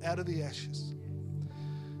out of the ashes.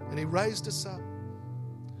 And He raised us up.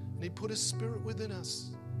 And He put His Spirit within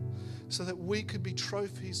us so that we could be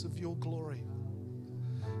trophies of your glory.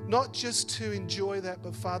 Not just to enjoy that,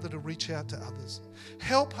 but Father, to reach out to others.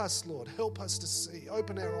 Help us, Lord. Help us to see.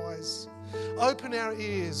 Open our eyes. Open our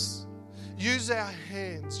ears. Use our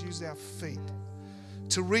hands. Use our feet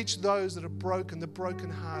to reach those that are broken, the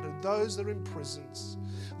brokenhearted, those that are in prisons,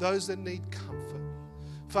 those that need comfort.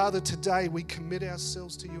 Father, today we commit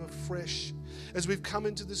ourselves to you afresh. As we've come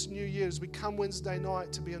into this new year, as we come Wednesday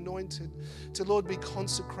night to be anointed, to, Lord, be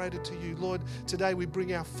consecrated to you. Lord, today we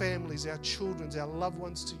bring our families, our children, our loved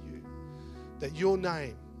ones to you, that your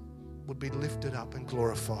name would be lifted up and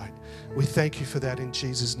glorified. We thank you for that in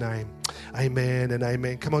Jesus' name. Amen and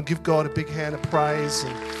amen. Come on, give God a big hand of praise.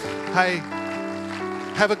 And hey,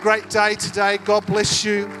 have a great day today. God bless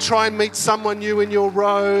you. Try and meet someone new in your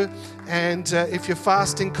row. And if you're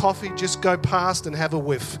fasting coffee, just go past and have a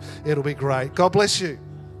whiff. It'll be great. God bless you.